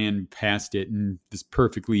ran past it, and this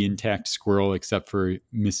perfectly intact squirrel except for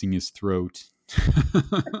missing his throat.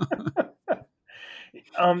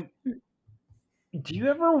 Um, do you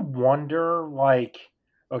ever wonder, like,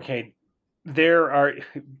 okay, there are,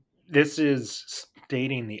 this is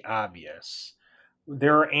stating the obvious.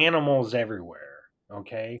 There are animals everywhere,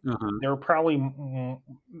 okay? Uh-huh. There are probably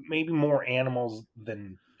maybe more animals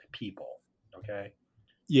than people, okay?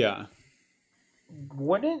 Yeah.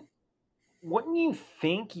 Wouldn't wouldn't you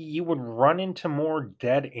think you would run into more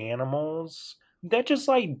dead animals that just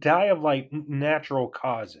like die of like natural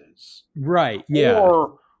causes? Right. Yeah.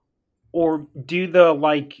 Or or do the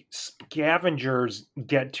like scavengers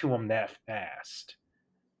get to them that fast?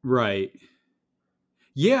 Right.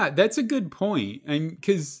 Yeah, that's a good point. And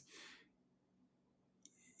because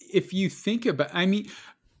if you think about, I mean,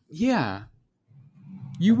 yeah,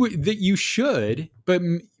 you should, but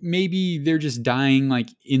maybe they're just dying like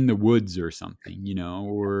in the woods or something,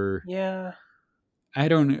 or Yeah, I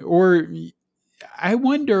don't know, or I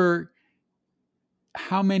wonder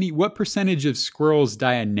what percentage of squirrels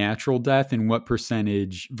die a natural death and what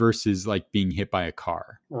percentage versus like being hit by a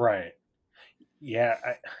car. right. Yeah,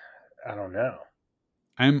 I don't know.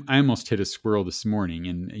 I almost hit a squirrel this morning,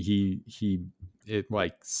 and he at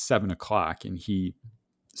like 7 o'clock, and he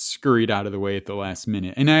scurried out of the way at the last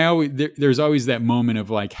minute. And there's always that moment of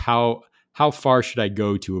like how far should I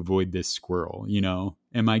go to avoid this squirrel?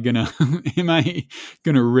 Am I gonna am I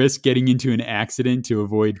gonna risk getting into an accident to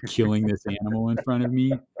avoid killing this animal in front of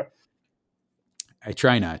me? I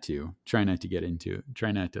try not to get into it.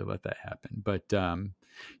 Try not to let that happen. But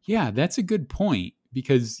yeah, that's a good point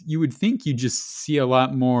because you would think you just see a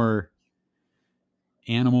lot more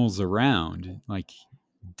animals around, like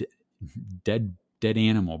d- dead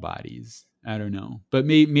animal bodies. I don't know, but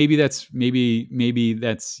maybe that's what's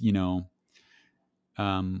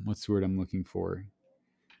the word I'm looking for?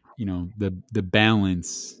 The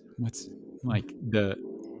balance. What's like the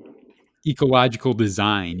ecological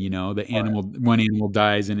design? The Right. one animal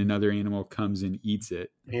dies and another animal comes and eats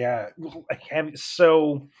it. Yeah.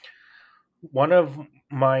 So one of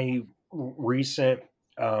my recent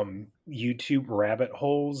YouTube rabbit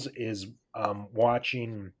holes is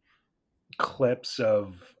watching clips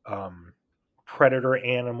of predator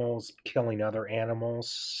animals killing other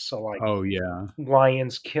animals. So like Oh yeah,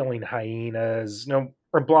 lions killing hyenas, no,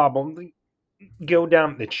 or blah blah. Go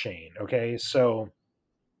down the chain. Okay, so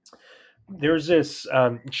there's this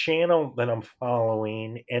channel that I'm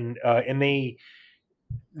following, and they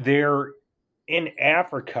they're in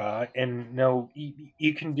Africa, and no,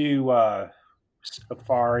 you can do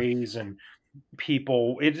safaris and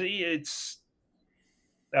people. It's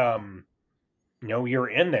um, you're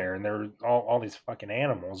in there, and there's all these fucking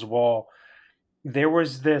animals. Well, there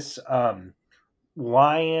was this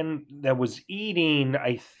lion that was eating,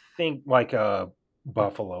 I think, like a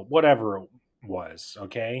buffalo, whatever it was.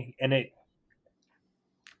 Okay, and it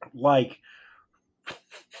like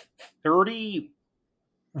 30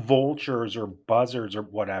 vultures or buzzards or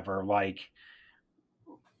whatever, like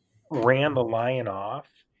ran the lion off,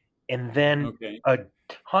 and then Okay. a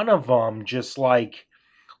ton of them just like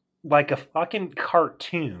a fucking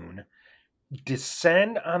cartoon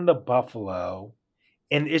descend on the buffalo,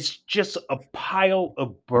 and it's just a pile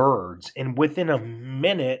of birds, and within a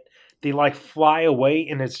minute they like fly away,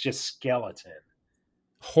 and it's just skeleton.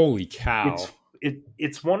 Holy It's cow.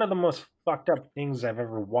 it's one of the most fucked up things I've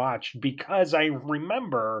ever watched, because I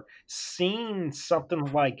remember seeing something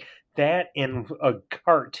like that in a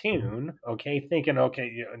cartoon, okay, thinking,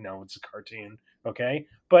 okay, yeah, no, it's a cartoon, okay,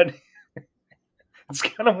 but it's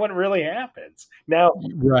kind of what really happens. Now,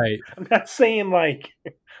 Right. I'm not saying like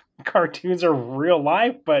cartoons are real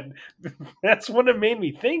life, but that's what it made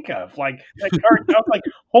me think of. Like that cartoon, I was like,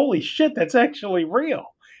 holy shit, that's actually real.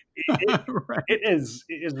 It, it, Right. it is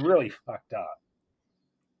really fucked up.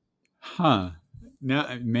 Huh.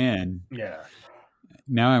 Now, man, Yeah.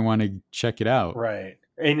 now I want to check it out. Right.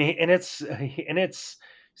 And it's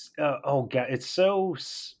oh god, it's so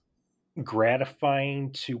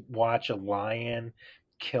gratifying to watch a lion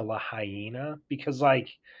kill a hyena, because like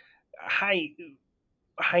hy-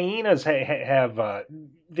 hyenas have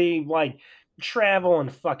they like travel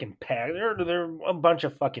and fucking pack. They're a bunch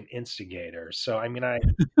of fucking instigators. So I mean, I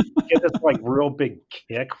get this like real big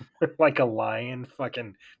kick when like a lion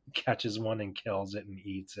fucking catches one and kills it and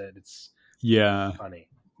eats it. It's Yeah. funny,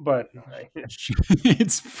 but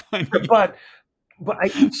It's funny. but But I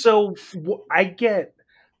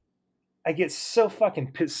get so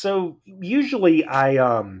fucking pissed. So usually I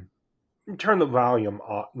turn the volume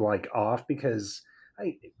off, because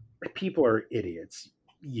I people are idiots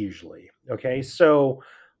usually. Okay, so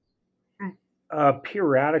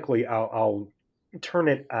periodically I'll turn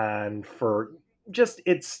it on for just,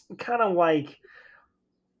 it's kind of like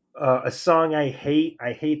a song I hate.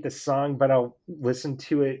 I hate the song, but I'll listen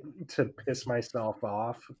to it to piss myself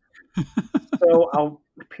off. So I'll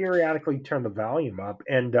periodically turn the volume up,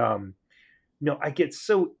 and I get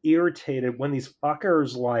so irritated when these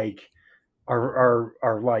fuckers like are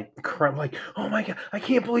like crying, like, oh my god, I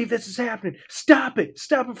can't believe this is happening. Stop it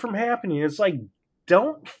from happening. It's like,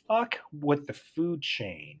 don't fuck with the food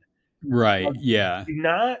chain. Right. Um, Yeah. Do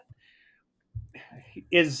not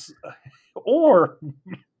is or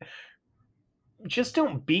just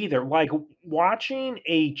don't be there. Like watching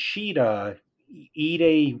a cheetah eat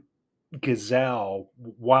a gazelle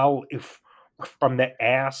while if from the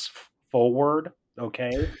ass forward,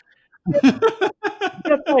 okay?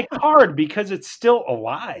 That's like hard because it's still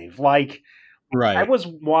alive. Like I Right. was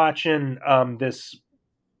watching this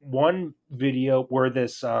one video where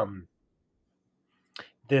this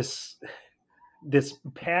this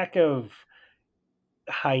pack of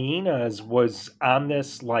hyenas was on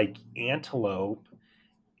this like antelope,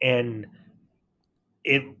 and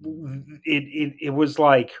it it was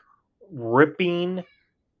like ripping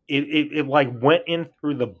it like went in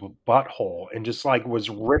through the butthole and just like was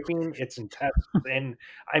ripping its intestines. And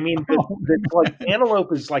I mean, the like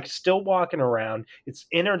antelope is like still walking around, its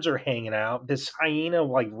innards are hanging out. This hyena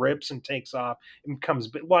like rips and takes off and comes,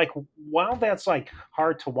 but like, while that's like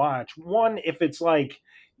hard to watch, one, if it's like,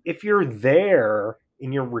 if you're there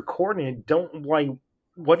and you're recording it, don't like,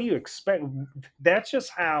 what do you expect? That's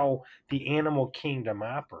just how the animal kingdom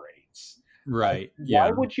operates. Like, Right. why Yeah.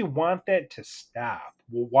 would you want that to stop?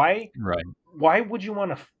 Well, why would you want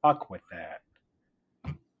to fuck with that?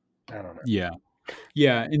 I don't know. Yeah.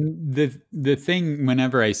 Yeah, and the thing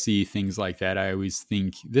whenever I see things like that, I always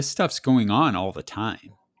think this stuff's going on all the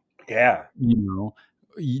time. Yeah, You know,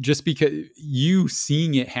 just because you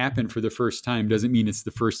seeing it happen for the first time doesn't mean it's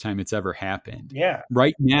the first time it's ever happened. yeah,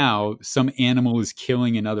 Right now, some animal is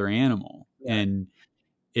killing another animal, yeah. and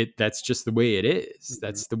that's just the way it is. Mhm.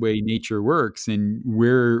 That's the way nature works, and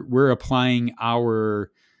we're applying our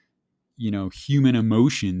human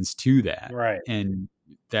emotions to that, Right, and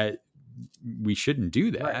that we shouldn't do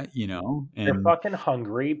right. that, They're and fucking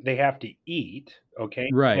hungry. They have to eat. Okay,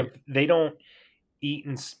 and right. if they don't eat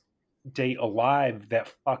and stay alive,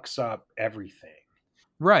 that fucks up everything.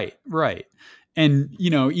 Right, right. And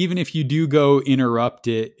even if you do go interrupt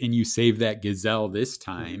it and you save that gazelle this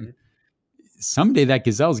time, Hmm. someday that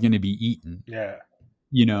gazelle is going to be eaten. Yeah,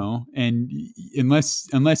 and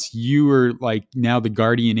unless you are like now the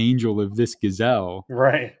guardian angel of this gazelle,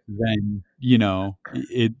 Right. then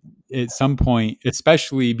it at some point,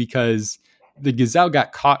 especially because the gazelle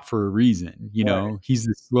got caught for a reason. Right. He's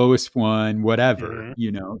the slowest one, whatever.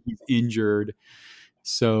 Hmm. He's injured,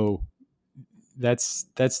 so that's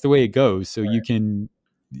the way it goes. So you Right. can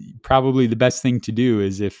probably the best thing to do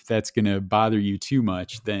is if that's going to bother you too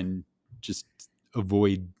much, then just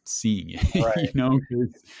avoid seeing it. Right.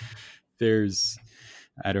 'Cause there's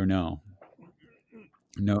I don't know,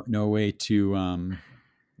 no way to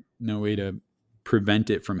prevent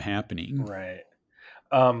it from happening. Right.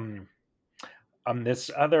 Um, this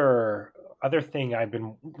other thing I've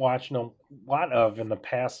been watching a lot of in the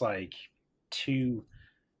past like two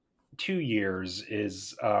 2 years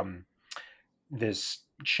is this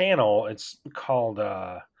channel. It's called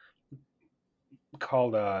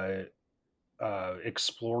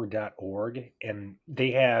explore.org, and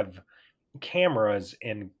they have cameras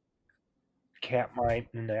in Katmai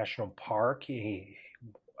National Park,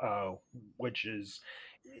 uh, which is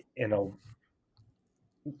in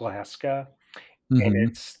Alaska, and Hmm.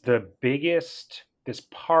 it's the biggest. This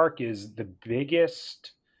park is the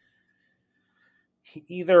biggest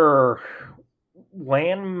either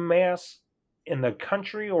landmass in the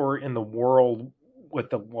country or in the world with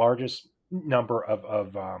the largest number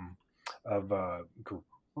of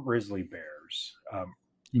grizzly bears,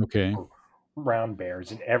 Okay. brown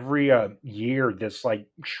bears, and every year this like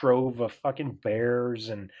trove of fucking bears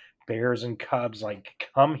and cubs like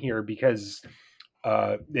come here because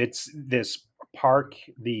it's this park,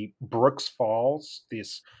 the Brooks Falls.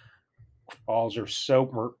 These falls are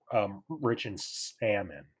so rich in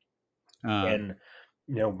salmon, Uh,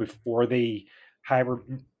 and before they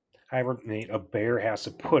hibernate, hibernate, a bear has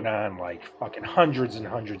to put on like fucking hundreds and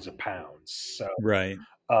hundreds of pounds. So right.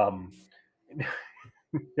 um,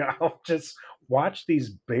 I'll just watch these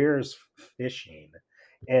bears fishing,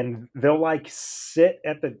 and they'll like sit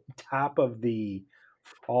at the top of the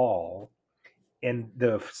fall, and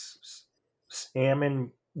the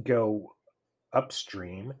salmon go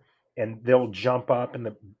upstream, and they'll jump up, and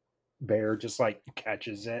the bear just like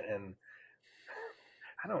catches it. And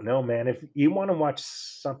I don't know, man. If you want to watch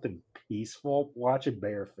something peaceful, watch a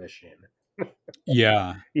bear fishing.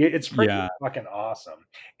 Yeah. It's pretty Yeah. fucking awesome.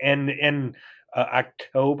 And in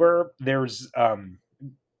October, there's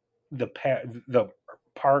the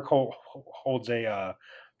park holds a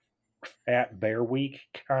Fat Bear Week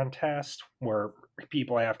contest where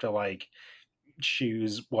people have to like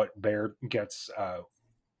choose what bear gets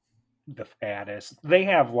the fattest.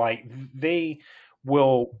 They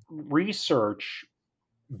will research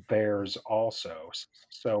bears also.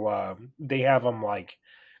 So they have them like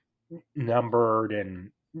numbered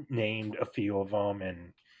and named a few of them,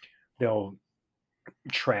 and they'll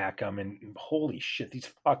track them. And holy shit, these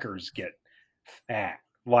fuckers get fat.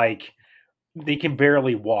 Like they can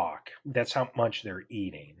barely walk. That's how much they're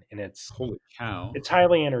eating, and Holy cow. it's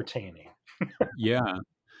highly entertaining. Yeah.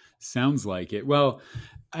 Sounds like it. Well,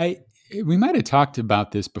 I we might have talked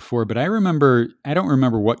about this before, but I don't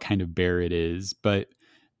remember what kind of bear it is, but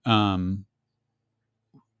um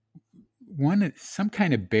some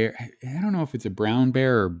kind of bear. I don't know if it's a brown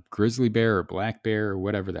bear or grizzly bear or black bear or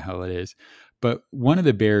whatever the hell it is, but one of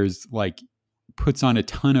the bears like puts on a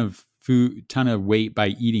ton of weight by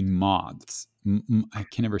eating moths. I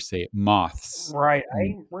can never say it. Moths. Right. Mm.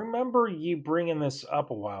 I remember you bringing this up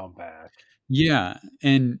a while back. Yeah,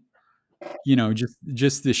 and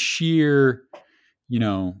just the sheer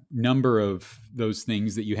number of those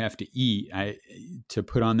things that you have to eat to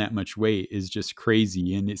put on that much weight is just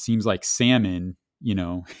crazy. And it seems like salmon,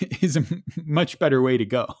 is a much better way to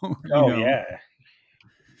go. Oh yeah,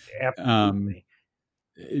 um, absolutely.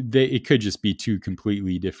 it could just be two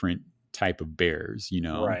completely different type of bears,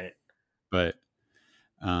 Right. but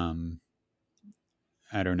um,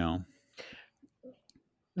 I don't know.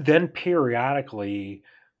 Then periodically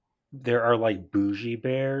there are like bougie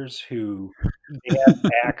bears who they have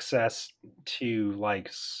access to like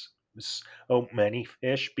so many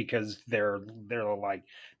fish because they're like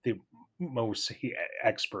the most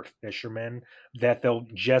expert fishermen, that they'll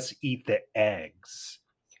just eat the eggs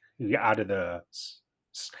out of the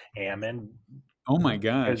salmon Oh my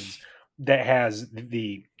because gosh. that has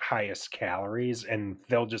the highest calories, and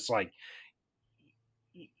they'll just like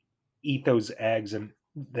e- eat those eggs and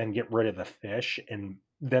then get rid of the fish, and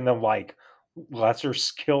then the like lesser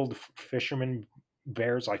skilled fishermen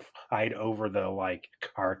bears like fight over the like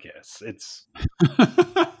carcass.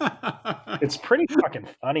 It's pretty fucking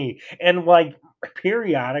funny, and like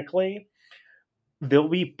periodically they'll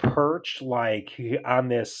be perched like on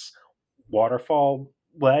this waterfall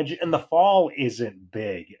ledge, and the fall isn't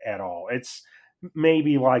big at all. It's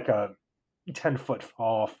maybe like a 10-foot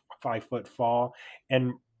fall, 5-foot fall,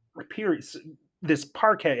 and periods. This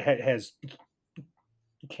park has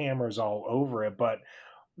cameras all over it, but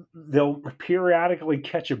they'll periodically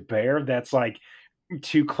catch a bear that's like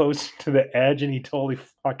too close to the edge, and he totally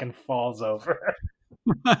fucking falls over.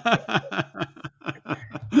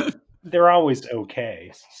 They're always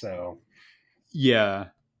okay, so Yeah.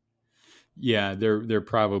 Yeah, they're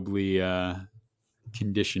probably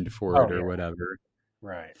conditioned for oh it or yeah, whatever.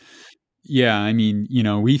 right. Yeah, I mean,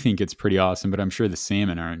 we think it's pretty awesome, but I'm sure the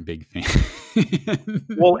salmon aren't big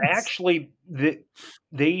Well, fans. actually,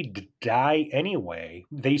 they die anyway.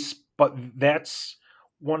 But that's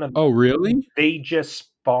one of Oh, really? they just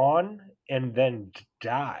spawn and then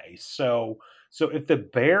die. So if the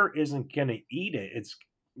bear isn't gonna eat it, it's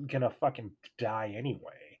gonna fucking die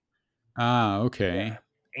anyway. Ah, Yeah. okay.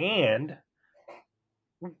 And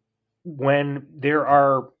when there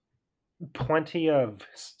are plenty of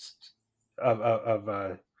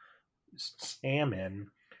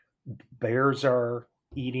salmon, bears are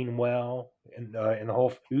eating well, and the whole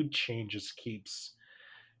food chain just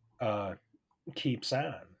uh, keeps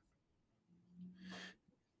on.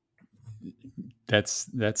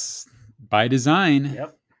 That's by design.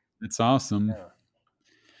 Yep. That's awesome.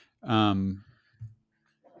 Yeah. Um,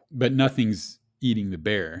 but nothing's eating the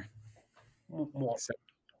bear, Well, except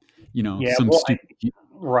yeah. some Well, stupid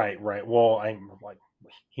right, right. Well, I'm like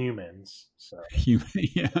humans, so human.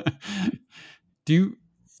 Yeah. Do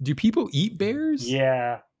do people eat bears?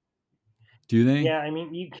 yeah, Do they? yeah. I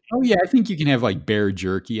mean, Oh yeah, I think you can have like bear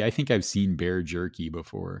jerky. I think I've seen bear jerky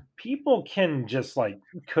before. people can just like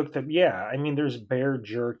cook them. Yeah, I mean, there's bear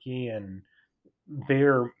jerky and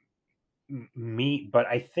bear meat, but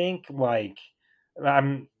I think like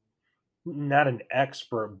I'm not an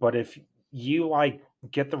expert, but if you like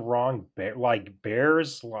get the wrong bear, like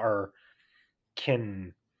bears are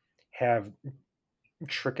can have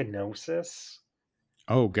trichinosis.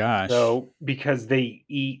 Oh gosh. So because they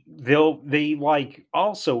like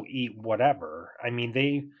also eat whatever. I mean,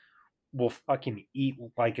 they will fucking eat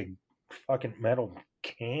like a fucking metal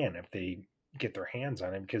can if they get their hands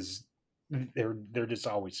on it because they're just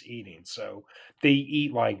always eating. So they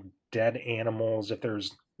eat like dead animals if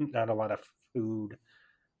there's not a lot of food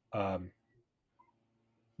um,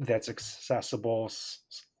 that's accessible.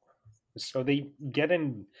 So they get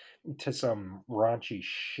into some raunchy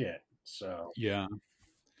shit. So Yeah.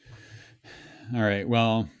 All right.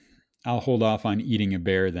 Well, I'll hold off on eating a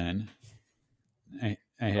bear then. I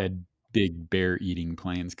had big bear eating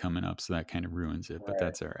plans coming up, so that kind of ruins it, but right.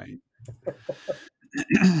 that's all right.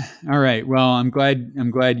 All right. Well, I'm glad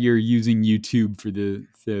you're using YouTube for the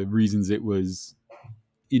reasons it was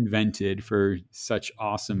invented for such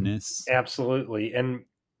awesomeness. Absolutely. And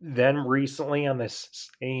then recently on this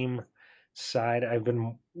same side, I've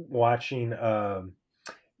been watching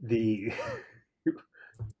the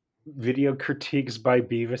video critiques by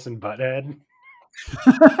Beavis and Butthead,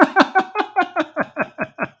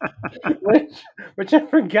 which which I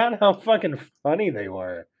forgot how fucking funny they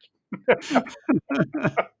were.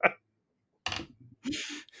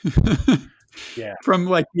 Yeah. From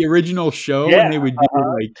like the original show, and Yeah. they would do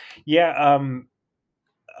Uh-huh. like, Yeah.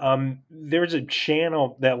 There's a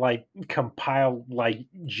channel that like compiled like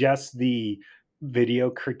just the video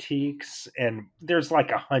critiques, and there's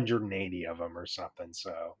like 180 of them or something.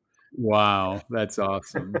 So wow, that's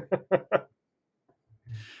awesome.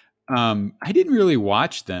 I didn't really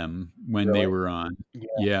watch them when they really, were on. yeah,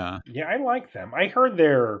 Yeah. yeah, I like them. I heard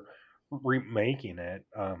they're remaking it.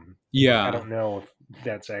 I Yeah. don't know if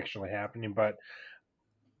that's actually happening, but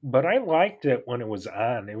I liked it when it was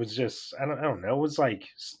on. It was just I don't know. It was like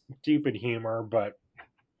stupid humor, but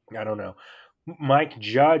I don't know. Mike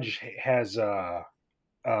Judge has um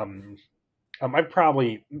I've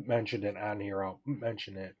probably mentioned it on here. I'll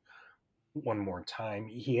mention it one more time.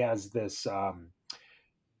 He has this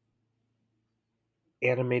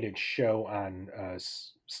animated show on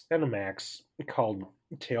Cinemax called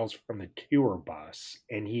Tales from the Tour Bus,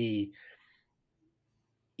 and he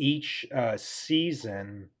each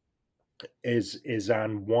season is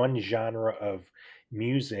on one genre of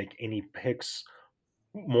music, and he picks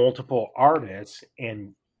multiple artists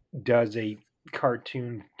and does a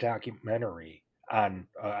cartoon documentary on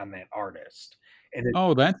that artist, and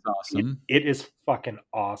Oh, that's it awesome. it is fucking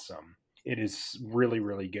awesome. It is really,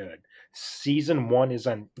 really good. Season 1 is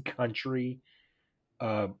on country,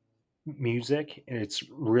 uh, music, and it's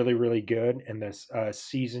really, really good, and this,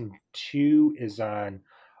 season 2 is on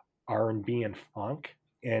R&B and funk,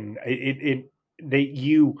 and it they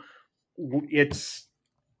you it's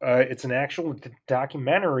It's an actual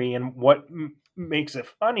documentary, and what makes it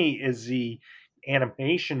funny is the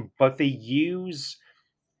animation. But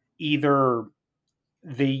either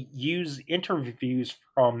they use interviews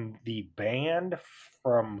from the band,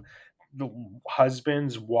 from the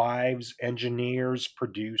husbands, wives, engineers,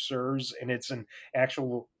 producers, and it's an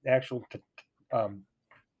um,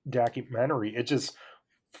 documentary. It's just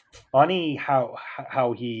funny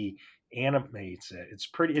how he animates it.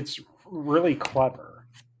 It's really clever.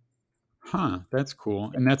 Huh, that's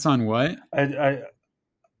cool. And that's on what?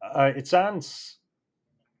 It's on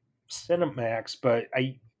Cinemax, but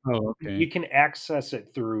I Oh, you okay. can access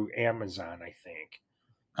it through Amazon, I think.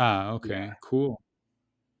 Ah, Yeah, okay. Cool.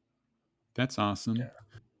 That's awesome. yeah.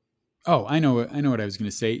 Oh, I know what I was going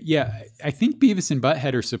to say. Yeah, I think Beavis and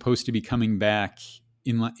Butthead are supposed to be coming back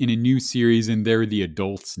in a new series, and they're the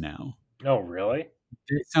adults now. Oh, really?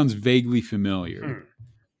 It sounds vaguely familiar.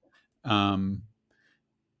 Hmm. Um,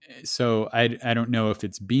 so I don't know if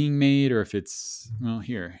it's being made or if it's, well,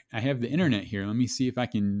 here I have the internet here. Let me see if I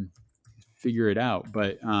can figure it out.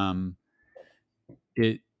 But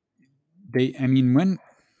it they I mean when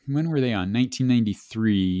were they on?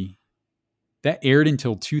 1993. That aired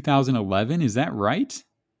until 2011. Is that right?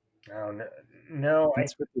 Oh, no, no.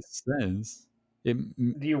 That's what this says. It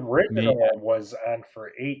The may original was on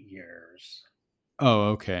for 8 years. Oh,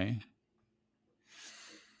 okay.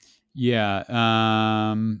 Yeah.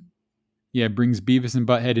 Yeah, it brings Beavis and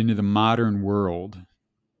Butthead into the modern world.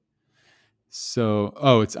 So,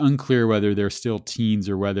 it's unclear whether they're still teens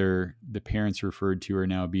or whether the parents referred to are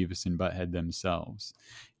now Beavis and Butthead themselves.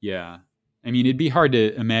 Yeah. I mean, it'd be hard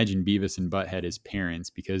to imagine Beavis and Butthead as parents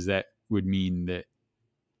because that would mean that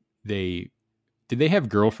they did they have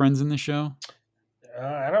girlfriends in the show?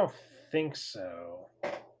 I don't think so.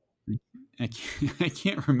 I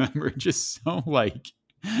can't remember. Just so like,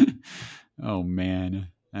 oh man,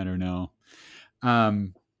 I don't know.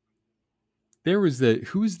 Um, there was the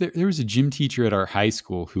who was there? There was a gym teacher at our high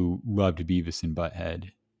school who loved Beavis and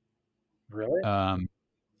Butthead. Really? Um,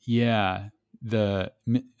 yeah, the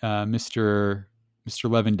Mr.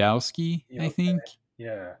 Lewandowski, Yeah, I okay. think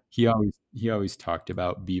Yeah. he always talked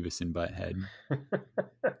about Beavis and Butthead.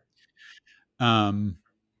 Um,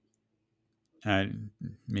 I,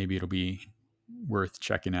 maybe it'll be worth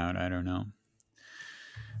checking out. I don't know.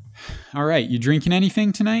 All right, you drinking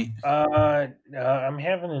anything tonight? I'm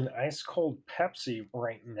having an ice cold Pepsi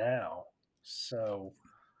right now. So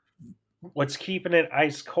what's keeping it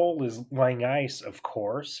ice cold is Lang Ice, of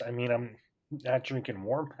course. I mean, I'm not drinking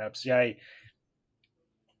warm Pepsi. I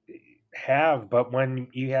have, but when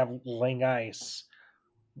you have Lang Ice,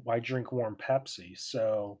 why drink warm Pepsi?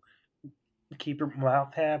 So keep your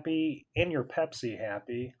mouth happy and your Pepsi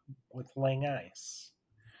happy with Lang Ice.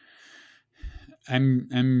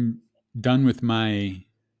 I'm done with my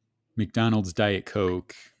McDonald's Diet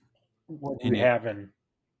Coke, What are and you it having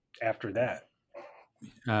after that?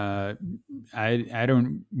 uh, I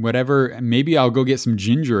don't whatever. Maybe I'll go get some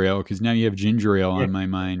ginger ale because now you have ginger ale Yeah. on my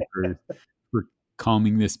mind for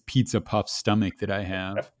calming this pizza puff stomach that I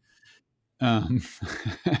have. Um,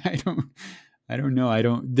 I don't I don't know. I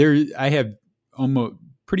don't there. I have almost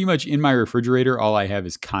pretty much in my refrigerator. All I have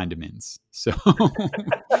is condiments. So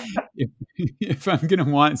if, if I'm gonna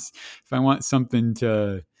want if I want something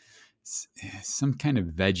to some kind of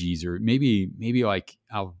veggies or maybe like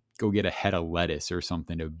I'll go get a head of lettuce or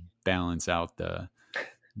something to balance out the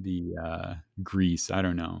grease. I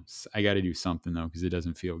don't know. I got to do something though because it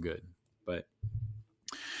doesn't feel good. But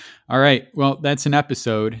all right, well that's an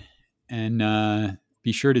episode, and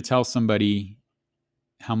be sure to tell somebody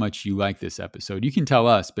how much you like this episode. You can tell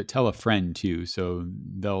us, but tell a friend too, so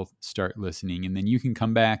they'll start listening, and then you can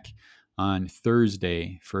come back on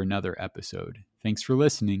Thursday for another episode. Thanks for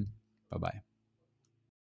listening. Bye bye.